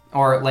do.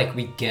 Or like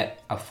we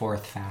get a 4th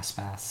Fast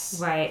Pass.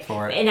 Right.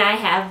 For it. And I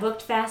have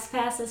booked fast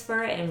passes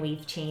for it, and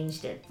we've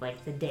changed it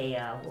like the day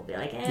of. We'll be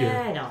like,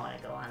 Yeah. I don't want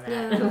to go on that.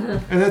 Yeah.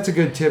 And that's a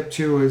good tip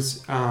too.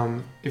 Is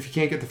if you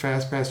can't get the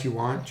fast pass you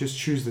want, just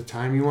choose the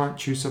time you want,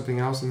 choose something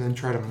else, and then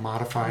try to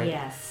modify it.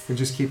 Yes. And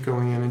just keep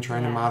going in and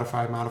trying to Yeah.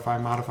 modify. You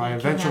can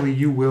Eventually,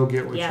 you will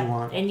get what Yeah. you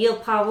want. And you'll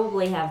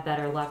probably have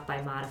better luck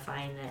by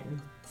modifying it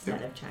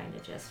instead of trying to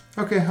just.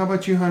 Okay, how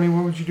about you, honey?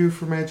 What would you do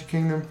for Magic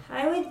Kingdom?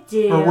 I would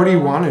do. Or what do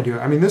you want to do?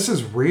 I mean, this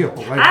is real.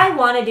 Like, I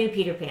want to do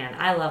Peter Pan.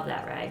 I love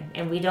that ride.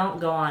 And we don't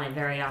go on it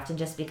very often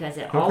just because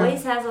it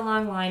always has a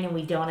long line and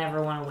we don't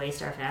ever want to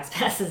waste our fast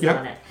passes Yep.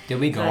 on it.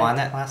 Did we go But- on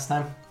it last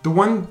time? the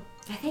one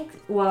I think,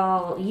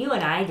 well, you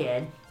and I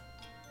did.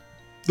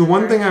 The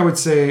one thing I would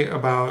say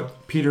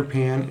about Peter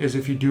Pan is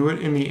if you do it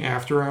in the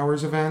after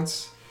hours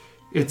events,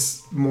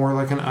 it's more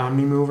like an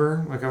omni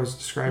mover, like I was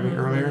describing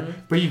earlier.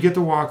 But you get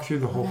to walk through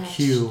the whole That's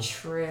queue,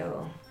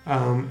 true.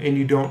 and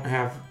you don't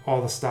have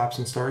all the stops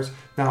and starts.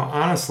 Now,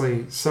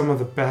 honestly, some of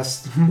the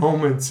best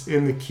moments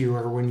in the queue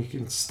are when you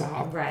can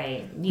stop,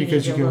 Right. You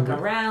Because need to you look can-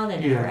 around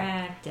and yeah.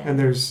 interact. and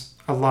there's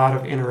a lot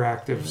of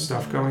interactive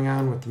stuff going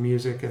on with the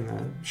music and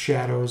the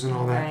shadows and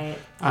all that. Right.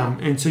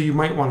 And so you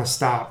might want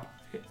to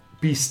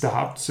be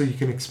stopped so you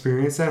can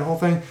experience that whole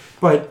thing.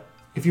 But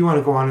if you want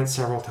to go on it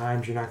several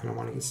times, you're not going to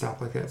want to get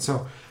stopped like that.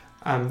 So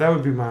that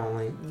would be my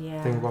only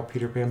Yeah. thing about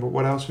Peter Pan. But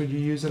what else would you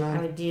use it I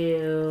on? would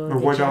do. Or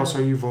what else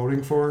are you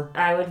voting for?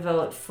 I would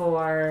vote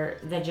for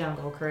the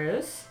Jungle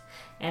Cruise,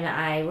 and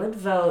I would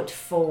vote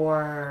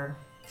for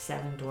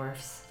Seven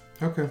Dwarfs.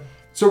 Okay.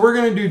 So we're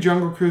going to do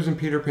Jungle Cruise and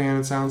Peter Pan,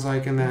 it sounds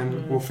like, and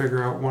then we'll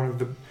figure out one of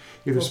the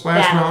either We'll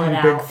Splash battle Mountain,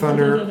 it Big out.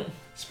 Thunder,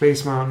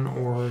 Space Mountain,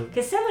 or...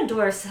 Because Seven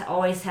Dwarfs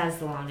always has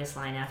the longest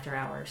line after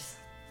hours.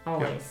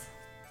 Always.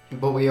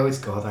 But we always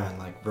go there and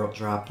like rope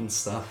drop and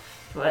stuff.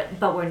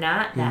 But we're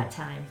not that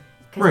time.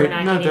 Because Right, we're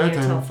not, not getting that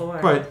there till time. 4.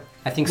 But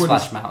I think What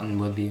Splash is- Mountain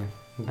would be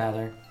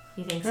better.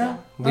 You think Yeah. so?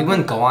 We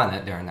wouldn't go on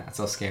it during Not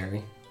So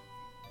Scary.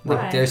 Like,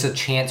 Right. there's a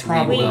chance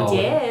Probably. we We will.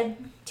 did.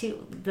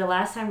 The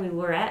last time we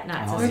were at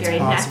Not So Oh, it's Scary,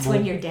 that's possible.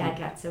 when your dad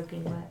got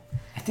soaking wet.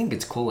 I think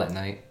it's cool at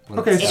night. when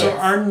okay, it's so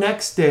dark. our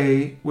next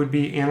day would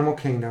be Animal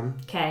Kingdom.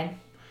 Okay.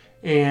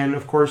 And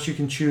of course, you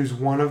can choose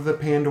one of the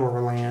Pandora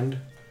Land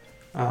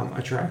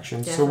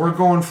attractions. So Definitely. we're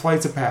going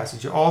Flights of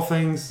Passage. All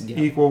things Yeah.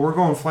 equal, we're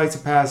going Flights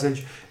of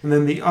Passage. And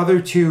then the other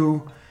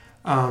two.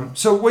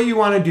 So what you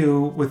want to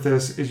do with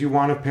this is you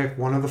want to pick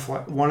one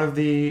of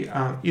the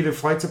either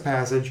Flights of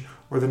Passage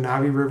or the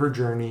Navi River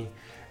Journey,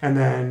 and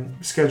then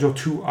schedule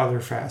 2 other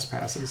fast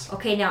passes.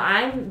 Okay, now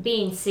I'm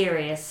being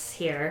serious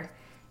here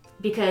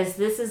because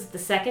this is the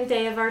second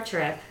day of our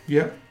trip.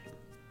 Yep.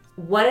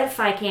 What if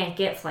I can't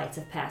get Flights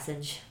of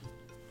Passage?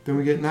 Then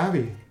we get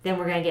Navi. Then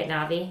we're going to get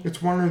Navi?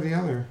 It's one or the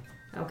other.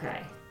 Okay.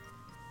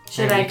 And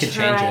Should you I could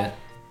try? change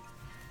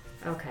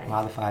it, Okay.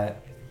 modify it.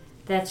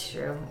 That's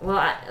true.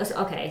 Well,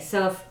 okay,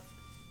 so if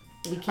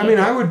we can't. I mean,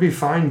 I would be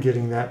fine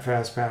getting that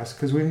fast pass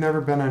because we've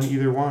never been on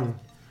either one.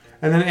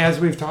 And then, as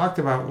we've talked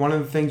about, one of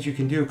the things you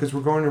can do, because we're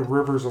going to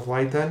Rivers of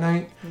Light that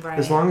night, Right.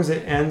 as long as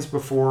it ends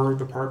before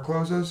the park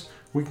closes,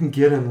 we can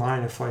get in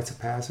line at Flights of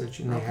Passage,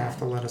 and they Okay. have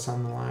to let us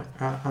on the line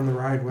on the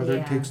ride, whether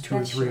Yeah, it takes 2 or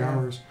that's 3 true.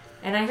 hours.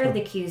 And I heard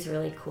the queue's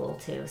really cool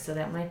too, so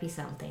that might be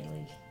something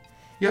we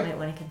Yep. might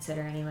want to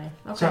consider anyway.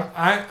 Okay. So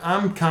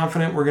I'm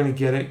confident we're going to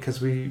get it because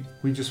we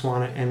just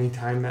want it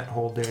anytime that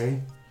whole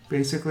day.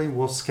 Basically,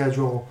 we'll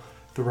schedule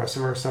the rest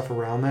of our stuff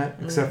around that,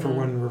 except for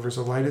when Rivers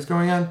of Light is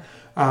going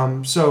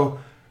on. So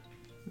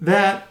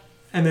that,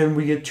 and then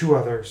we get 2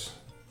 others.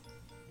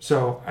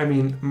 So, I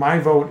mean, my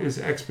vote is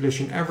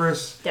Expedition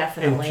Everest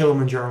Definitely. and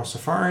Kilimanjaro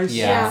Safaris.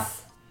 Yeah. Yeah.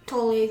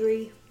 Totally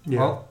agree. Yeah.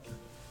 Well,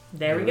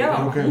 There we go.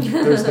 Okay,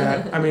 there's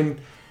that. I mean,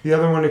 the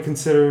other one to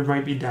consider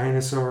might be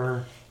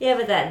Dinosaur. Yeah,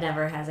 but that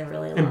never has a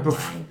really long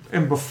line.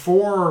 And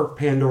before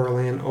Pandora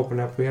Land opened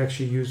up, we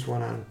actually used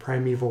one on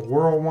Primeval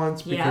Whirl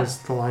once because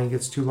the line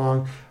gets too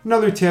long.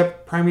 Another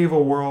tip: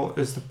 Primeval Whirl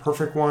is the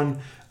perfect one.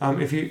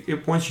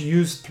 If once you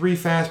use 3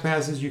 fast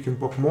passes, you can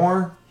book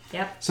more.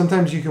 Yep.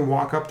 Sometimes you can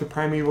walk up to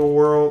Primeval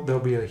Whirl. There'll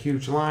be a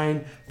huge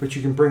line, but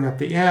you can bring up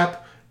the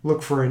app,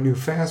 look for a new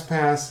fast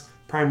pass.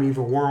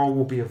 Primeval Whirl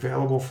will be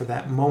available for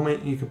that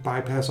moment. You can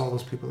bypass all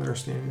those people that are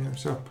standing there.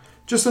 So,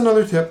 just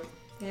another tip.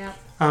 Yeah.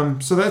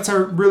 So that's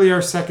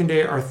our second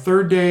day. Our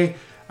third day,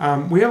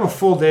 we have a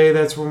full day.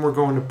 That's when we're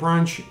going to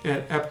brunch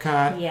at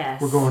Epcot. Yes.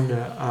 We're going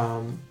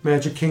to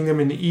Magic Kingdom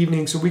in the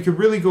evening. So we could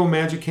really go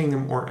Magic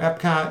Kingdom or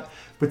Epcot.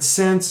 But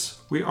since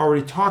we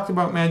already talked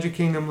about Magic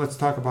Kingdom, let's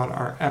talk about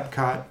our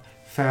Epcot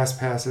Fast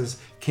Passes.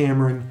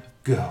 Cameron,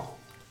 go.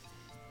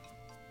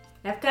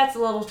 Epcot's a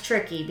little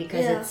tricky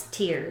because it's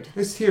tiered.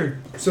 It's tiered.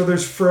 So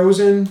there's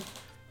Frozen,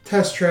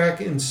 Test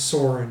Track, and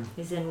Soarin'.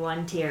 He's in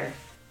one tier.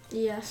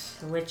 Yes.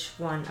 So which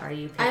one are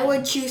you picking? I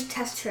would choose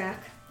Test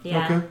Track.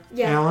 Yeah. Okay.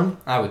 Yeah. Alan?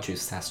 I would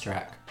choose Test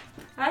Track.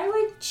 I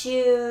would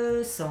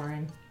choose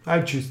Soarin'.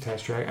 I'd choose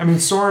Test Track. I mean,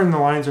 Soarin', the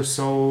lines are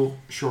so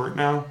short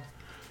now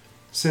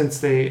since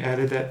they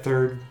added that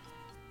third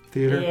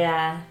theater.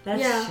 Yeah,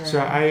 that's true.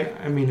 So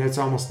I mean, it's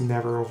almost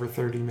never over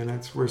 30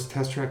 minutes, whereas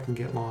Test Track can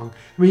get long.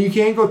 I mean, you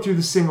can go through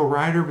the single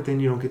rider, but then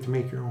you don't get to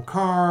make your own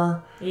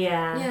car.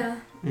 Yeah. Yeah.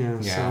 Yeah.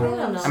 I So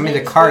don't know. I mean,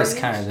 the car is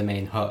kind of the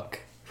main hook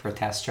for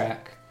Test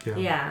Track.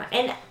 Yeah,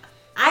 and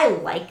I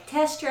like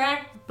Test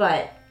Track,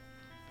 but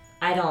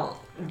I don't.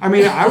 I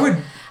mean, I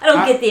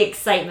don't get the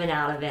excitement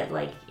out of it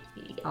like.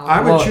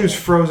 I would choose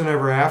Frozen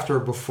Ever After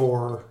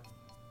before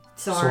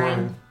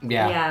Soarin'.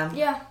 Yeah. Yeah.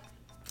 Yeah.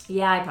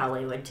 Yeah, I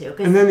probably would too.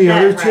 'Cause And then the that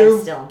other ride's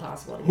two, still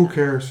impossible to who get.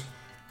 cares?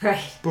 Right.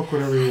 Book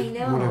whatever you I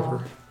know.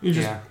 whatever. You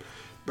just.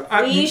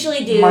 Yeah. We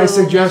usually do. My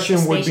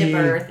suggestion would Spaceship be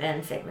Earth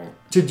and Figment.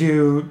 to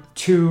do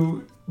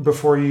 2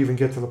 before you even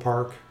get to the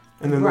park.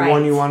 And then the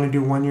one you want to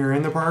do when you're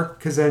in the park,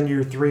 because then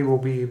your 3 will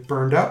be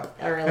burned up.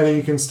 Early. And then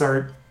you can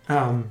start,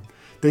 then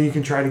you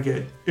can try to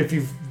get, if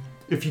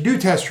you do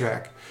Test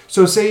Track.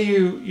 So say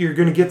you're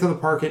going to get to the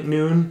park at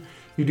noon,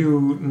 you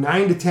do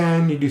 9 to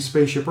 10, you do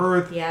Spaceship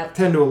Earth. Yep.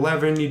 10 to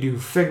 11, you do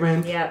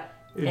Figment. Yep.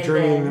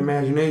 Journey in the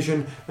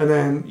Imagination. And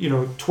then,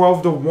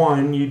 12 to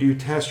 1, you do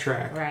Test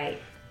Track. Right.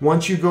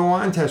 Once you go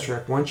on Test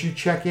Track, once you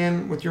check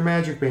in with your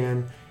Magic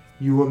Band,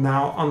 you will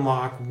now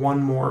unlock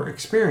one more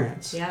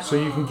experience. Yep. So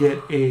you can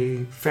get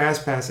a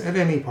Fast Pass at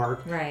any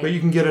park, Right. but you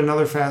can get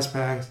another Fast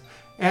Pass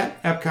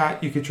at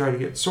Epcot. You could try to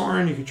get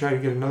Soarin', you could try to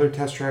get another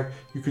Test Track,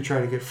 you could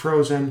try to get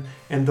Frozen,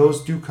 and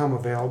those do come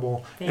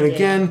available. They and do.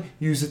 again,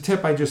 use the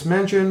tip I just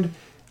mentioned.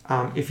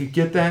 If you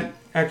get that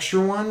extra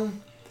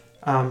one,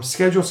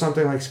 schedule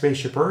something like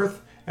Spaceship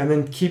Earth, and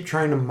then keep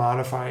trying to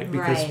modify it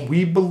because Right.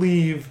 we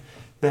believe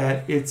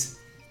that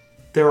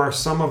there are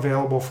some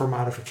available for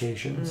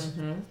modifications.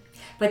 Mm-hmm.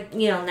 But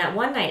that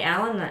one night,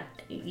 Alan,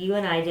 you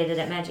and I did it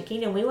at Magic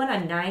Kingdom. We went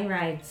on 9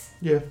 rides.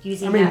 Yeah,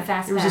 Using that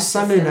Fast it was a Pass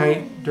Sunday system.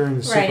 night during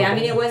the Super Right. Bowl. I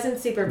mean, it wasn't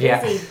super busy,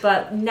 Yeah.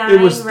 but 9 It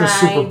was the rides.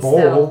 Super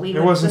Bowl. So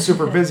It wasn't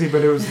super busy,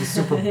 but it was the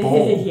Super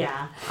Bowl.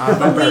 Yeah. On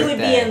my But we would be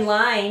birthday. in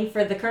line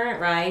for the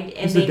current ride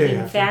and was the day making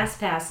after. fast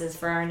passes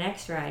for our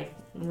next ride.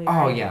 And we were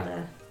Oh, able yeah.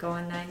 to go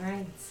on 9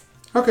 rides.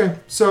 Okay,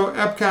 so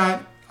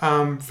Epcot,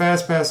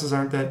 Fast Passes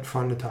aren't that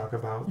fun to talk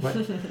about. But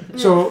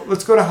so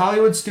let's go to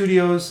Hollywood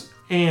Studios.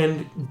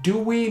 And do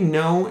we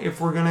know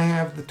if we're going to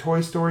have the Toy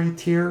Story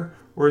tier,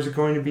 or is it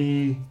going to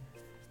be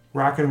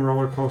Rock and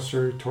Roller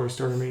Coaster, Toy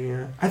Story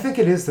Mania? I think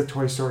it is the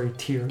Toy Story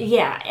tier.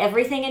 Yeah,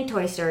 everything in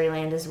Toy Story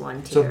Land is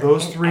one tier. So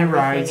those and 3 everything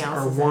rides else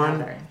are is one,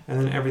 another. and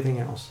then everything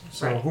else.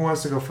 So Right. who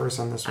wants to go first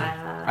on this one?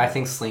 I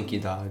think Slinky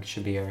Dog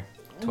should be our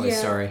Toy Yeah.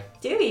 Story.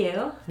 Do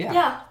you? Yeah.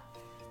 Yeah.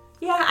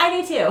 Yeah,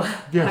 I do too.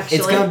 Yeah. Actually.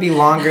 It's going to be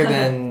longer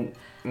than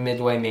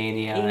Midway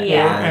Mania.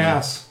 Yeah. Or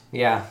ass.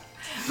 Yeah.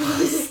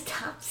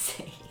 Stop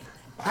saying.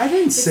 I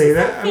didn't say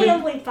that. I mean,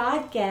 Family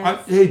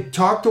podcast. hey,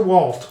 talk to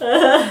Walt.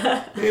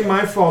 Ain't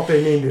my fault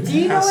they named it Do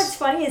you know ass. what's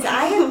funny is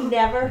I have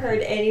never heard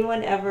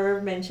anyone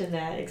ever mention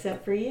that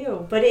except for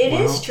you. But it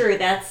is Well, true.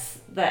 That's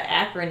the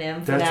acronym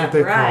for That's that what they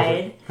called ride.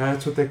 it.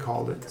 That's what they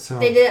called it. So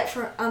They did it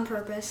on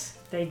purpose.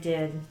 They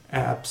did.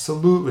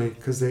 absolutely,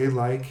 because they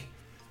like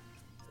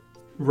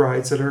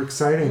rides that are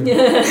exciting.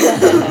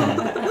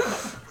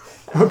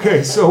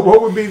 Okay, so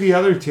what would be the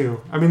other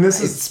 2? I mean,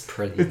 this It's is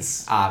pretty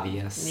it's-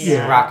 obvious.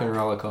 Yeah. Rock and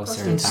Roller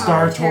Coaster And and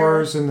Star Tower.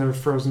 Tours and the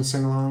Frozen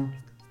sing along.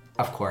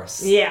 Of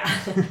course. Yeah.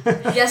 Yes, But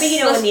when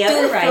let's the do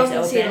other the rides Frozen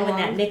open, sing-along. when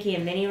that Mickey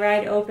and Minnie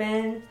ride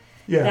open,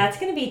 Yeah. that's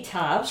going to be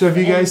tough. So have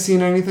you and- guys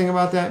seen anything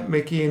about that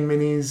Mickey and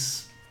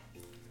Minnie's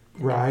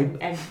ride?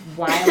 A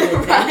wild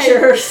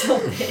adventure or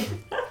something.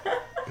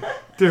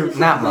 They're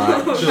Not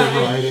much.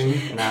 they're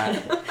riding. Not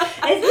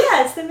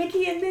It's the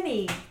Mickey and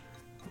Minnie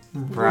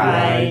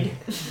right.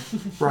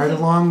 Ride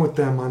along with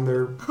them on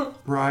their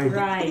ride.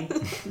 Ride.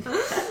 It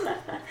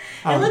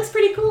Um, looks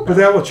pretty cool. But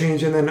though. that will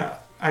change, and then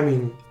I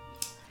mean,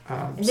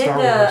 And Star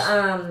then Wars.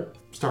 the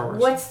Star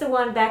Wars. what's the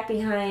one back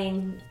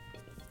behind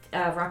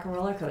Rock and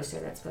Roller Coaster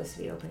that's supposed to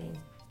be opening.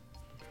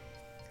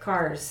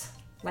 Cars,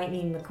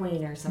 Lightning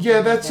McQueen or something.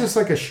 Yeah, that's like just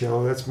like a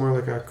show. That's more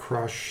like a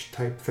Crush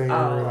type thing.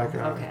 that. Or like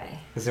a, okay.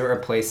 Is it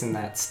replacing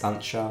that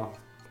stunt show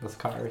with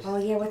cars? Oh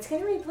yeah, what's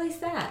going to replace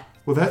that?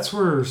 Well, that's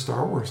where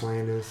Star Wars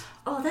Land is.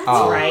 Oh, that's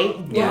Oh, right.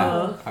 Yeah.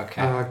 Duh.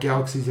 Okay.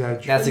 Galaxy's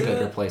Edge. That's a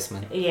good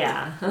replacement.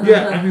 Yeah.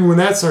 Yeah, I mean, when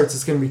that starts,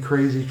 it's going to be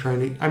crazy trying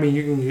to... I mean,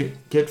 you can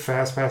get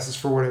fast passes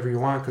for whatever you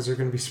want because they're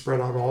going to be spread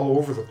out all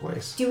over the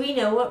place. Do we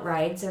know what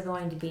rides are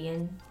going to be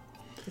in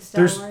the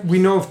Star Wars? We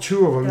know of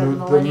two of them.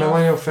 The The Millennium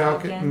Millennium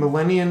Falcon. Falcon.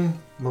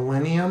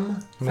 Millennium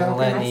Falcon?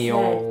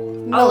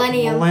 Millennial.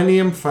 Millennium.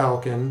 Millennium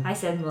Falcon. I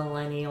said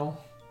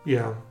millennial.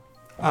 Yeah.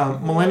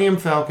 Millennium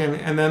Falcon,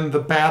 and then the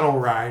battle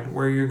ride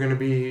where you're going to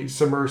be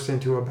submersed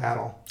into a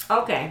battle.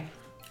 Okay.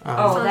 Um,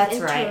 Oh, that's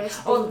right.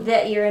 interesting. Oh,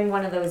 that you're in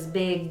one of those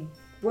big.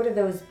 What are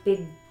those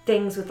big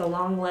things with the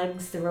long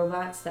legs? The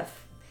robots that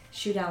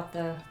shoot out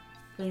the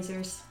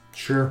lasers.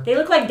 Sure. They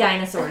look like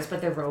dinosaurs,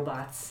 but they're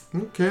robots.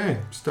 Okay.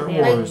 Star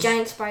Yeah. Like Wars.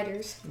 giant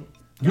spiders.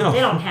 No. They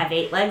don't have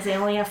 8 legs. They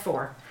only have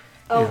 4.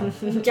 Oh,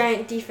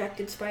 giant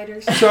defected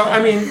spiders. So,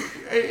 I mean,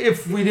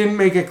 if we didn't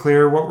make it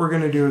clear, what we're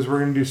going to do is we're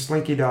going to do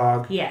Slinky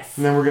Dog. Yes.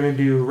 And then we're going to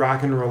do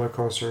Rock and Roller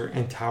Coaster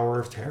and Tower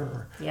of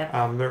Terror. Yep.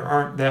 There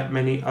aren't that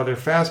many other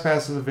fast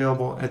passes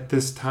available at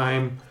this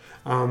time.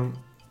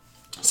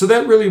 So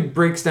that really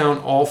breaks down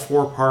all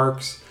 4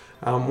 parks.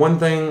 One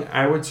thing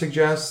I would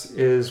suggest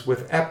is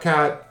with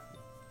Epcot,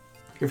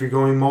 if you're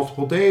going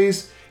multiple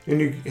days and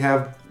you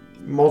have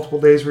multiple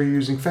days where you're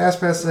using fast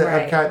passes at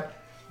Right.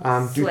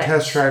 Epcot, do Switch.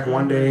 Test Track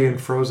one day Mhm.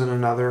 and Frozen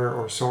another,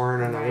 or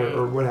Soarin' another, Right.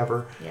 or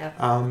whatever. Yep.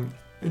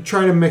 And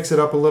try to mix it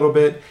up a little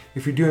bit.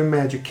 If you're doing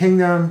Magic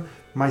Kingdom,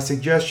 my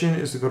suggestion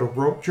is to go to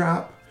Rope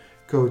Drop,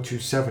 go to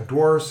Seven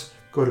Dwarfs,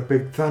 go to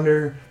Big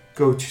Thunder,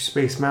 go to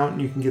Space Mountain.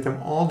 You can get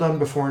them all done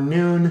before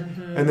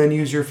noon, and then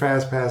use your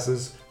fast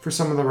passes for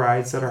some of the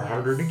rides that are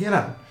harder to get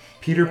on.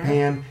 Peter Yeah.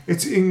 Pan.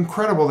 It's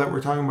incredible that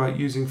we're talking about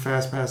using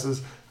fast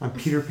passes on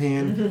Peter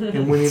Pan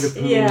and Winnie the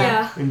Pooh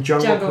Yeah. and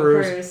Jungle, Jungle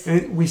Cruise. Cruise.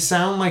 And we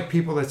sound like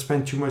people that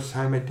spend too much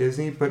time at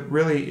Disney, but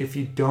really, if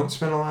you don't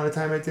spend a lot of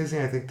time at Disney,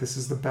 I think this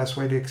is the best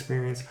way to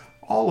experience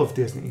all of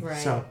Disney. Right.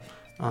 So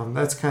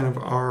that's kind of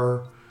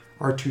our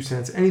 2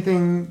 cents.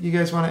 Anything you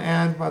guys want to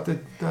add about the?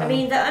 I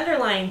mean, the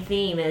underlying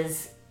theme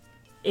is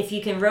if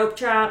you can rope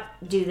drop,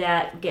 do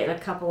that, get a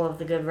couple of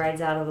the good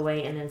rides out of the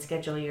way, and then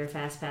schedule your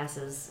fast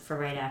passes for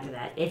right after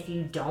that. If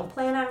you don't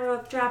plan on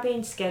rope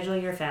dropping, schedule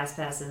your fast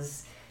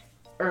passes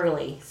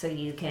early so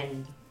you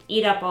can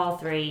eat up all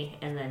 3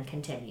 and then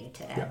continue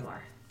to add Yeah.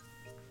 more.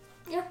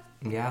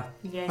 Yeah.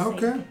 You guys Okay.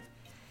 think?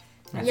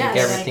 I Yes.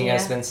 think everything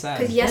has idea. been said.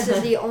 Because yes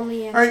is the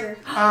only all right.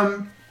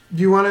 answer.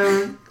 Do you want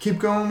to keep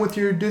going with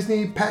your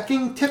Disney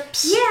packing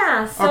tips?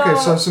 Yeah. So, Okay.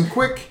 So some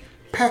quick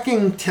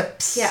packing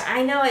tips. yeah,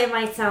 I know it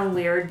might sound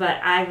weird, but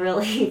I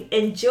really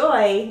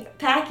enjoy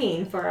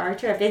packing for our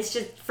trip. It's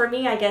just, for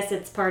me, I guess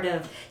it's part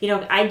of,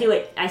 I do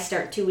it, I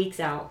start 2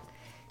 weeks out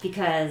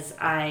because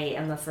I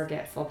am a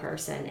forgetful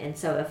person. And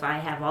so if I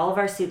have all of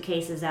our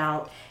suitcases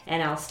out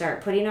and I'll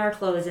start putting our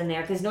clothes in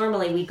there, because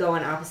normally we go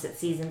in opposite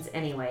seasons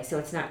anyway, so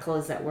it's not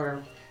clothes that we're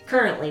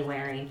currently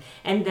wearing.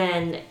 And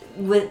then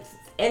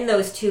in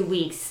those 2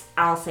 weeks,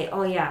 I'll say,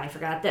 oh yeah, I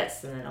forgot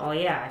this. And then, oh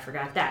yeah, I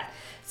forgot that.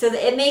 So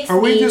it makes Are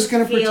we me just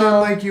going to feel... pretend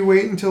like you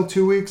wait until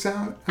 2 weeks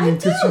out? I mean,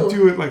 since do. you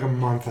do it like a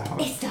month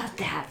out. It's not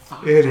that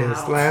far It is.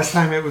 out. Last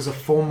time it was a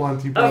full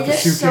month. You bought You're the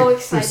just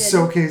suitcase.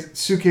 so The excited.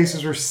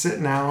 suitcases were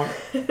sitting out,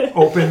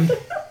 open,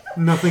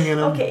 nothing in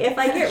them. Okay, if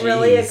I get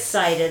really Jeez.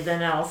 excited,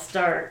 then I'll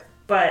start.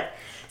 But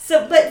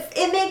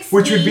it makes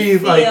Which me would be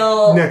feel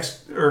like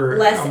next or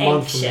less a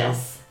month from now.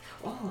 anxious.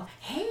 Oh,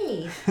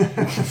 hey,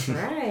 that's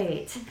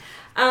right.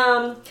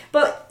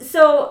 But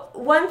so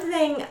one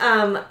thing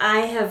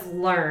I have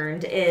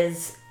learned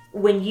is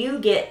when you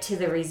get to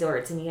the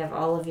resorts and you have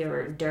all of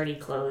your dirty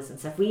clothes and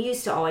stuff, we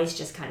used to always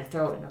just kind of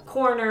throw it in a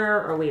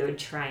corner, or we would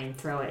try and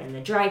throw it in the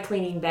dry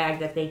cleaning bag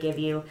that they give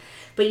you.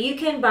 But you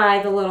can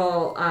buy the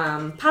little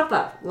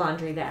pop-up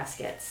laundry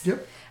baskets.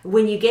 Yep.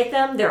 When you get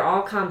them, they're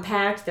all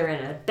compact. They're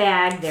in a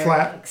bag. They're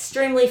Flat.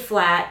 extremely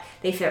flat.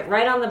 They fit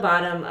right on the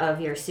bottom of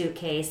your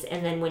suitcase.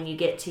 And then when you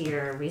get to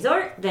your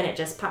resort, then it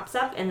just pops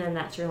up, and then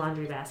that's your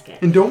laundry basket.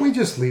 And don't we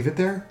just leave it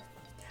there?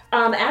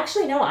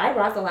 Actually, no, I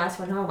brought the last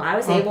one home. I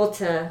was Oh. able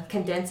to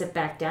condense it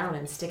back down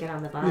and stick it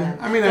on the bottom. Yeah.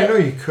 I mean, I know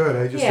you could.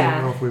 I just Yeah.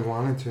 didn't know if we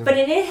wanted to. But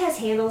it has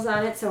handles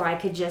on it, so I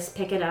could just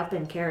pick it up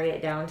and carry it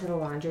down to the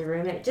laundry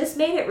room. It just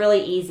made it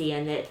really easy,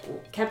 and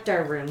it kept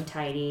our room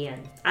tidy,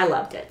 and I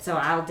loved it. So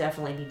I'll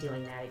definitely be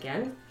doing that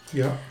again.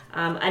 yeah.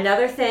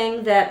 Another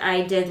thing that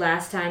I did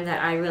last time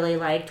that I really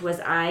liked was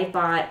I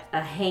bought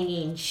a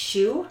hanging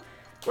shoe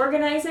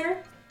organizer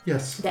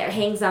Yes. that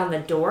hangs on the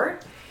door.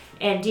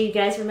 And do you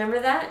guys remember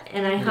that?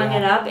 And I hung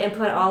it Yeah. up and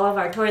put all of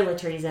our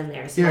toiletries in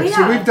there. So Yeah,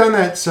 so we've done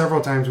that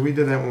several times. We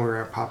did that when we were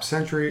at Pop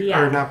Century,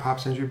 Yeah. or not Pop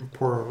Century, but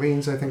Port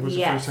Orleans, I think was the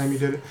Yes. first time you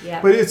did it. Yeah.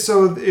 But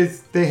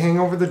they hang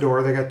over the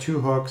door. They got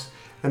 2 hooks,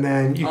 and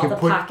then you All can the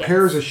put pockets.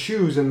 pairs of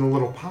shoes in the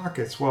little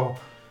pockets. Well,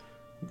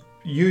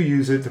 you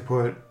use it to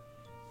put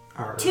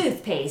our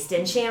toothpaste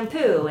and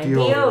shampoo and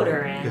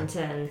Deodorant, deodorant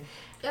and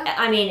Yeah.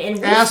 I mean,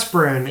 and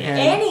aspirin and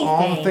anything.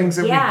 all the things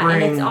that we and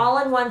bring. it's all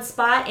in one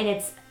spot and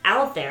it's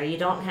out there. You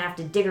don't have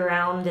to dig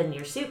around in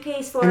your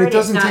suitcase for And it. it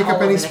doesn't it's not take up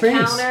all any over the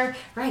space. counter.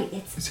 Right.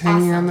 It's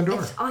hanging on the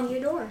door. It's on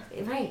your door.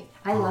 Right.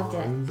 I loved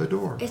it. On the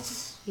door.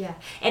 It's Yeah,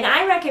 and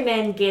I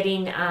recommend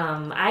getting.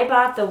 I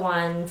bought the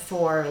one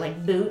for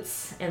like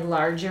boots and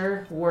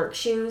larger work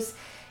shoes.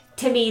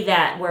 To me,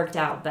 that worked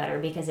out better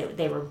because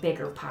they were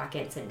bigger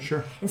pockets, and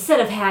Sure. instead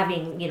of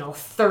having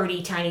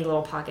 30 tiny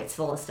little pockets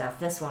full of stuff,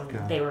 this one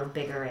Yeah. they were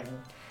bigger and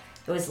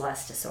it was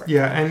less to sort.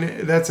 Yeah,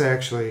 and that's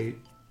actually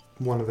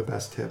one of the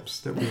best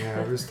tips that we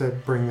have is to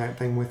bring that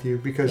thing with you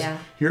because Yeah.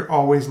 you're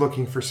always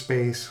looking for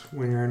space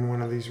when you're in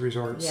one of these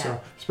resorts. Yeah.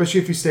 So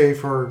especially if you stay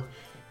for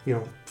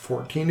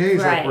 14 days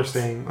like we're Right.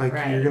 saying, like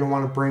Right. you're gonna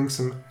want to bring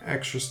some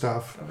extra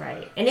stuff.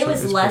 Right, and it So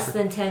was it's less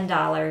perfect. than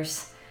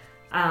 $10.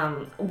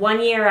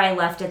 1 year I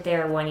left it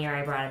there, 1 year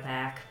I brought it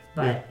back,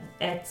 but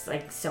it's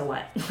like so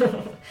what.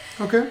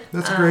 Okay,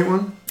 that's a great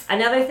one.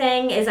 Another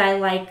thing is I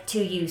like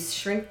to use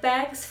shrink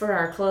bags for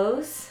our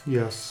clothes.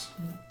 Yes.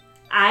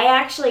 I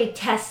actually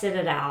tested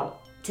it out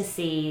to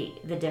see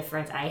the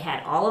difference. I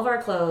had all of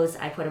our clothes,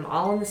 I put them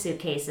all in the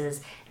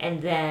suitcases,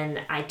 and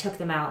then I took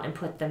them out and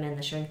put them in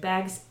the shrink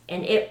bags.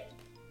 And it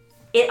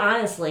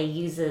honestly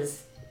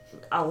uses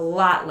a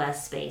lot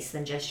less space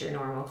than just your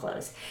normal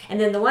clothes. And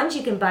then the ones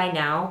you can buy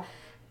now,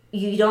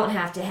 you don't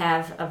have to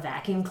have a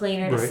vacuum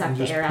cleaner to Right, suck you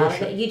the just air out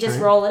push of it. it, You just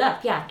right? roll it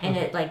up, yeah, and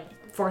it like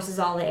forces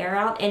all the air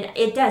out, and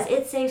it does.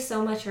 It saves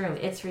so much room.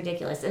 It's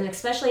ridiculous, and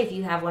especially if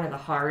you have one of the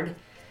hard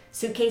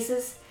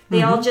suitcases,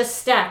 they all just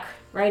stack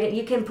right.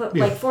 You can put Mm-hmm.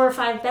 Yeah. like 4 or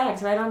 5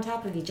 bags right on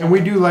top of each other. And we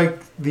do like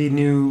the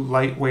new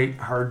lightweight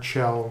hard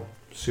shell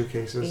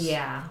suitcases.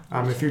 Yeah.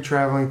 If you're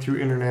traveling through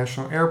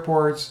international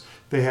airports,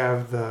 they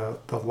have the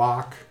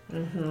lock.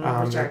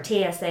 Which are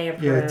TSA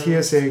approved.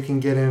 Yeah, TSA can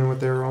get in with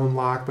their own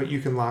lock, but you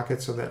can lock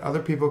it so that other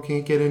people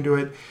can't get into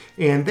it.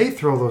 And they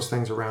throw those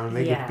things around and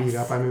they get beat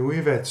Yes. up. I mean,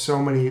 we've had so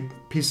many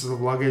pieces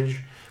of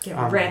luggage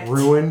Get ripped.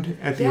 ruined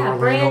at the Yeah, Orlando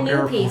brand new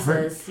airport.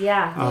 pieces.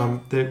 Yeah.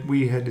 That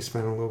we had to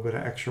spend a little bit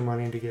of extra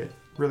money to get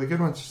really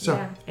good ones. So,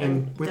 yeah,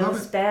 and we love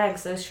those it.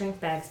 bags, those shrink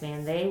bags,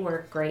 man, they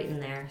work great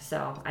in there.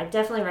 So I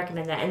definitely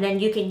recommend that. And then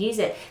you can use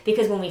it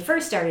because when we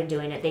first started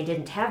doing it, they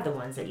didn't have the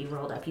ones that you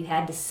rolled up. You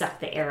had to suck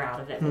the air out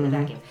of it with a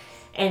vacuum.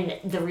 And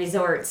the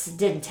resorts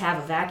didn't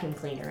have a vacuum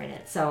cleaner in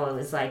it, so it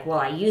was like, well,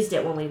 I used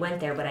it when we went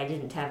there, but I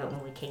didn't have it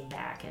when we came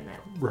back, and that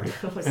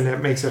Right. was And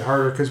that makes it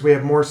harder because we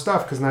have more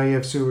stuff because now you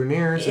have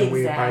souvenirs and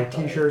we buy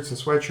Exactly. t-shirts and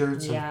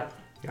sweatshirts. And, yeah.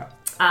 yeah.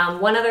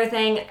 One other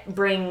thing,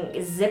 bring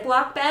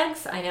Ziploc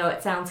bags. I know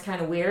it sounds kind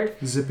of weird.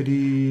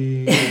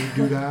 Zippity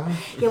doo-dah.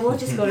 Yeah, we'll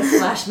just go to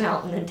Splash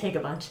Mountain and take a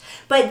bunch.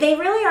 But they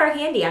really are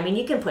handy. I mean,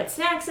 you can put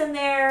snacks in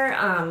there.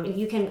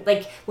 You can,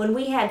 like, when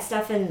we had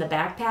stuff in the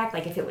backpack,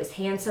 like if it was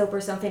hand soap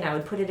or something, I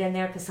would put it in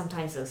there because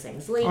sometimes those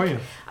things leak. Oh,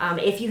 yeah.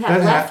 If you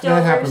have That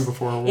leftovers. happened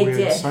before when It we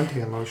had did.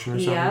 suntan lotion or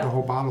something. Yep. The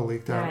whole bottle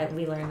leaked out. Yeah,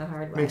 we learned the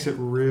hard way. Makes it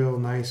real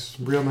nice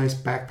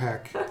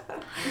backpack.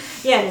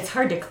 Yeah, and it's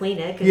hard to clean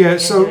it. 'cause Yeah, you're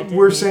so gonna do it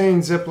we're Disney. saying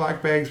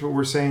Ziploc bags, but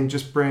we're saying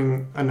just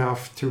bring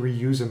enough to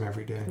reuse them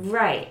every day.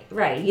 Right.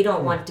 You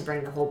don't want to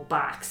bring the whole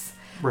box.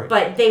 Right.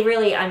 But they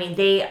really, I mean,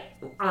 they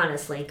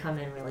honestly come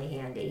in really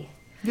handy.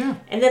 Yeah.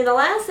 And then the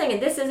last thing,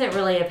 and this isn't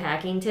really a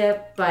packing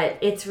tip, but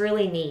it's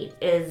really neat,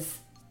 is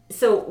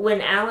so when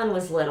Alan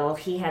was little,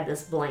 he had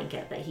this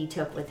blanket that he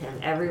took with him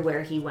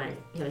everywhere he went.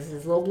 It was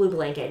his little blue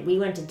blanket. We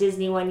went to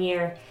Disney one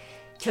year,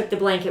 took the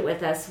blanket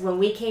with us. When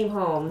we came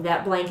home,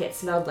 that blanket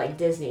smelled like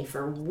Disney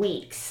for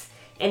weeks.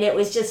 And it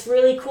was just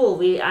really cool.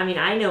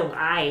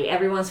 I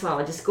every once in a while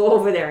would just go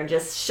over there and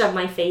just shove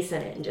my face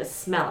in it and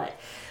just smell it.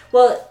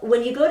 Well,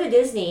 when you go to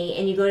Disney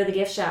and you go to the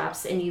gift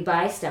shops and you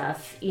buy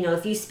stuff,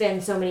 if you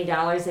spend so many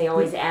dollars, they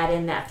always add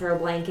in that throw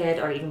blanket,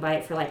 or you can buy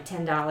it for like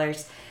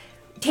 $10.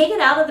 Take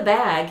it out of the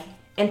bag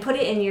and put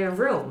it in your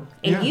room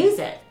and Yeah. use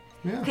it.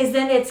 Yeah. Because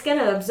then it's going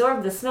to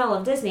absorb the smell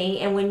of Disney,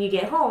 and when you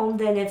get home,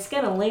 then it's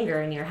going to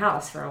linger in your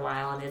house for a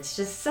while, and it's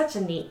just such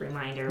a neat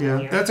reminder. when Yeah,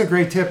 you're, that's a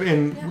great tip.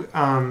 And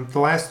the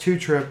last 2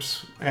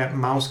 trips at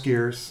Mouse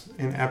Gears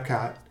in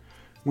Epcot,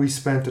 we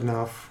spent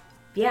enough.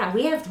 yeah,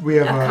 we have We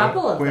have a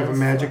couple of we those. have a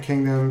Magic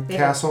Kingdom We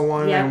have a- Castle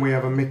one, yeah. and we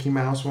have a Mickey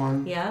Mouse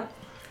one. Yeah.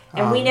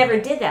 And we never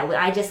did that.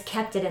 I just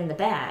kept it in the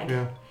bag.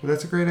 Yeah, well,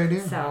 that's a great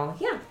idea. So,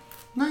 yeah,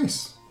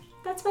 Nice.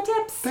 that's my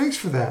tips. Thanks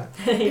for that.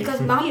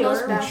 because Mom knows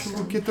You're best.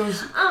 We'll get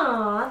those.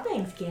 Aw,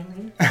 thanks,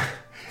 Cameron.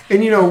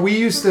 And we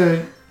used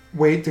to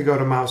wait to go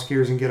to Mouse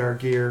Gears and get our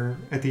gear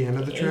at the end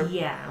of the trip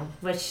Yeah,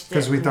 which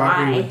because we thought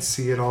why? we would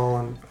see it all,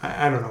 and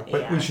I don't know,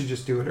 but Yeah. we should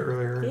just do it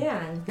earlier. Yeah,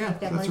 and Yeah, take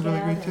that that's a blanket really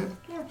out great and- tip.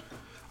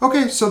 Yeah.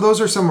 Okay, so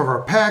those are some of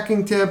our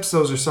packing tips.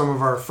 Those are some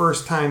of our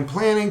first time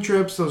planning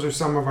trips. Those are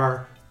some of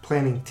our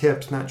planning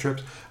tips, not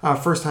trips.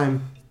 First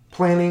time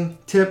planning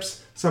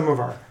tips. Some of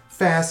our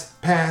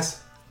fast pass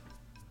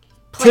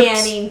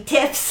Planning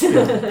tips.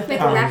 Make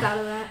a rap out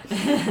of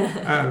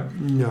that.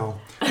 No,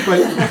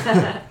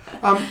 but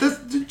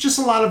just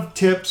a lot of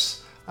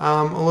tips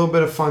A little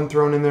bit of fun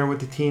thrown in there with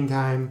the teen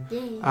time.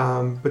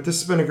 But this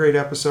has been a great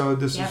episode.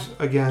 This is,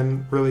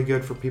 again, really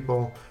good for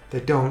people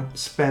that don't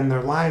spend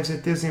their lives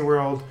at Disney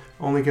World,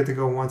 only get to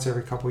go once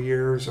every couple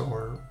years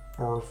or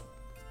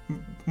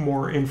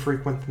more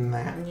infrequent than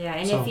that. Yeah,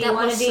 and if you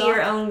want to do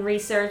your own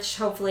research,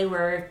 hopefully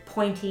we're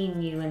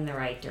pointing you in the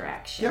right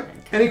direction. Yep.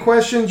 Any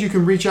questions, you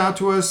can reach out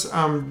to us.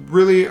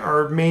 Really,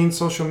 our main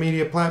social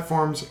media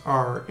platforms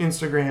are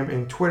Instagram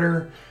and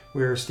Twitter.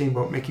 We're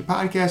Steamboat Mickey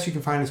Podcast. You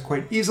can find us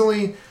quite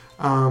easily.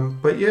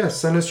 But yeah,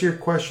 send us your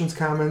questions,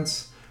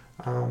 comments.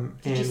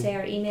 Did you say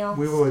our email?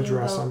 We will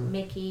address them.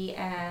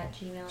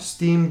 Steamboatmickey@gmail.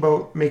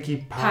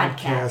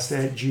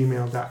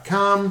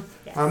 Steamboatmickeypodcast@gmail.com.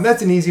 Yes.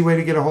 That's an easy way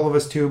to get a hold of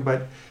us too,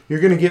 but you're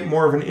going to get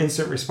more of an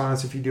instant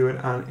response if you do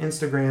it on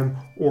Instagram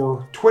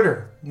or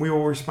Twitter. We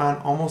will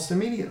respond almost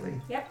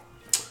immediately. Yep.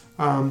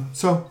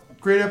 So,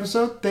 great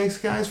episode. Thanks,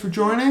 guys, for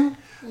joining.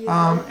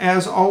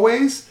 As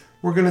always,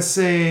 we're going to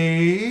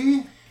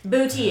say...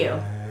 Boo to you.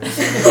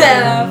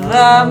 Have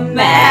a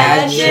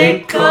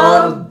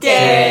magical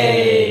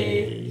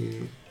day.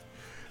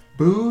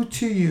 Boo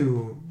to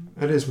you.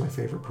 That is my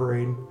favorite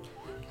parade.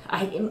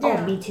 Oh,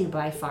 me too,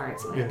 by far.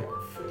 It's my favorite.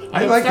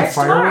 I like the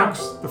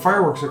fireworks. The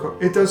fireworks are cool.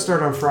 It does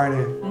start on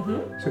Friday.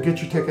 So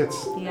get your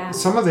tickets. Yeah.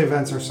 Some of the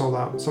events are sold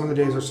out. Some of the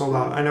days are sold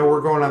out. I know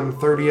we're going on the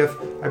 30th.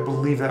 I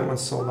believe that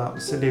one's sold out.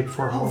 It's the day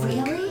before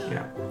Halloween. Really?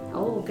 Yeah.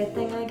 Oh, good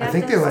thing I got I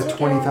think they let those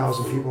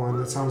 20,000 people in.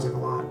 That sounds like a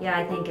lot. Yeah,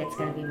 I think it's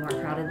going to be more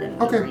crowded than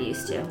Okay. we're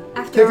used to.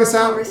 After Take our us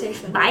out.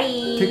 conversation.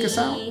 Bye. Take us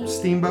out.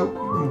 Steamboat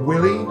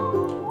Willie.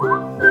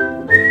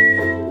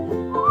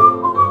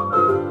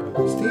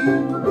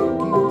 Steamboat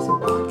Mickey is a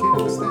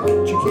podcast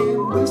that you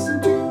can listen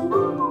to. I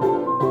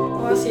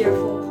want to see your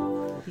full.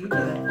 You do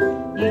it.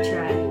 You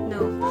try. No.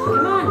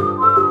 Come on.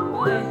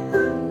 Why?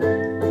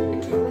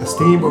 A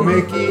Steamboat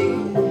Mickey.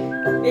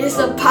 It's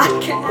a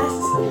podcast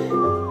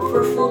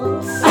for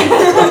fools.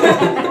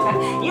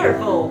 You're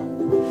full.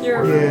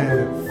 You're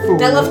Yeah.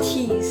 Fool. I love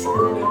cheese. 'Cause I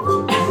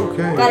love cheese.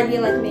 Okay. Gotta be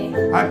like me.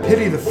 I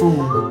pity the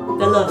fool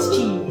That loves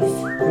cheese.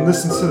 and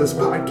listens to this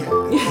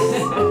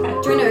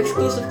podcast. Join our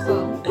exclusive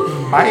club.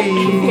 Bye.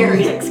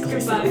 Very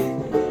exclusive. Bye.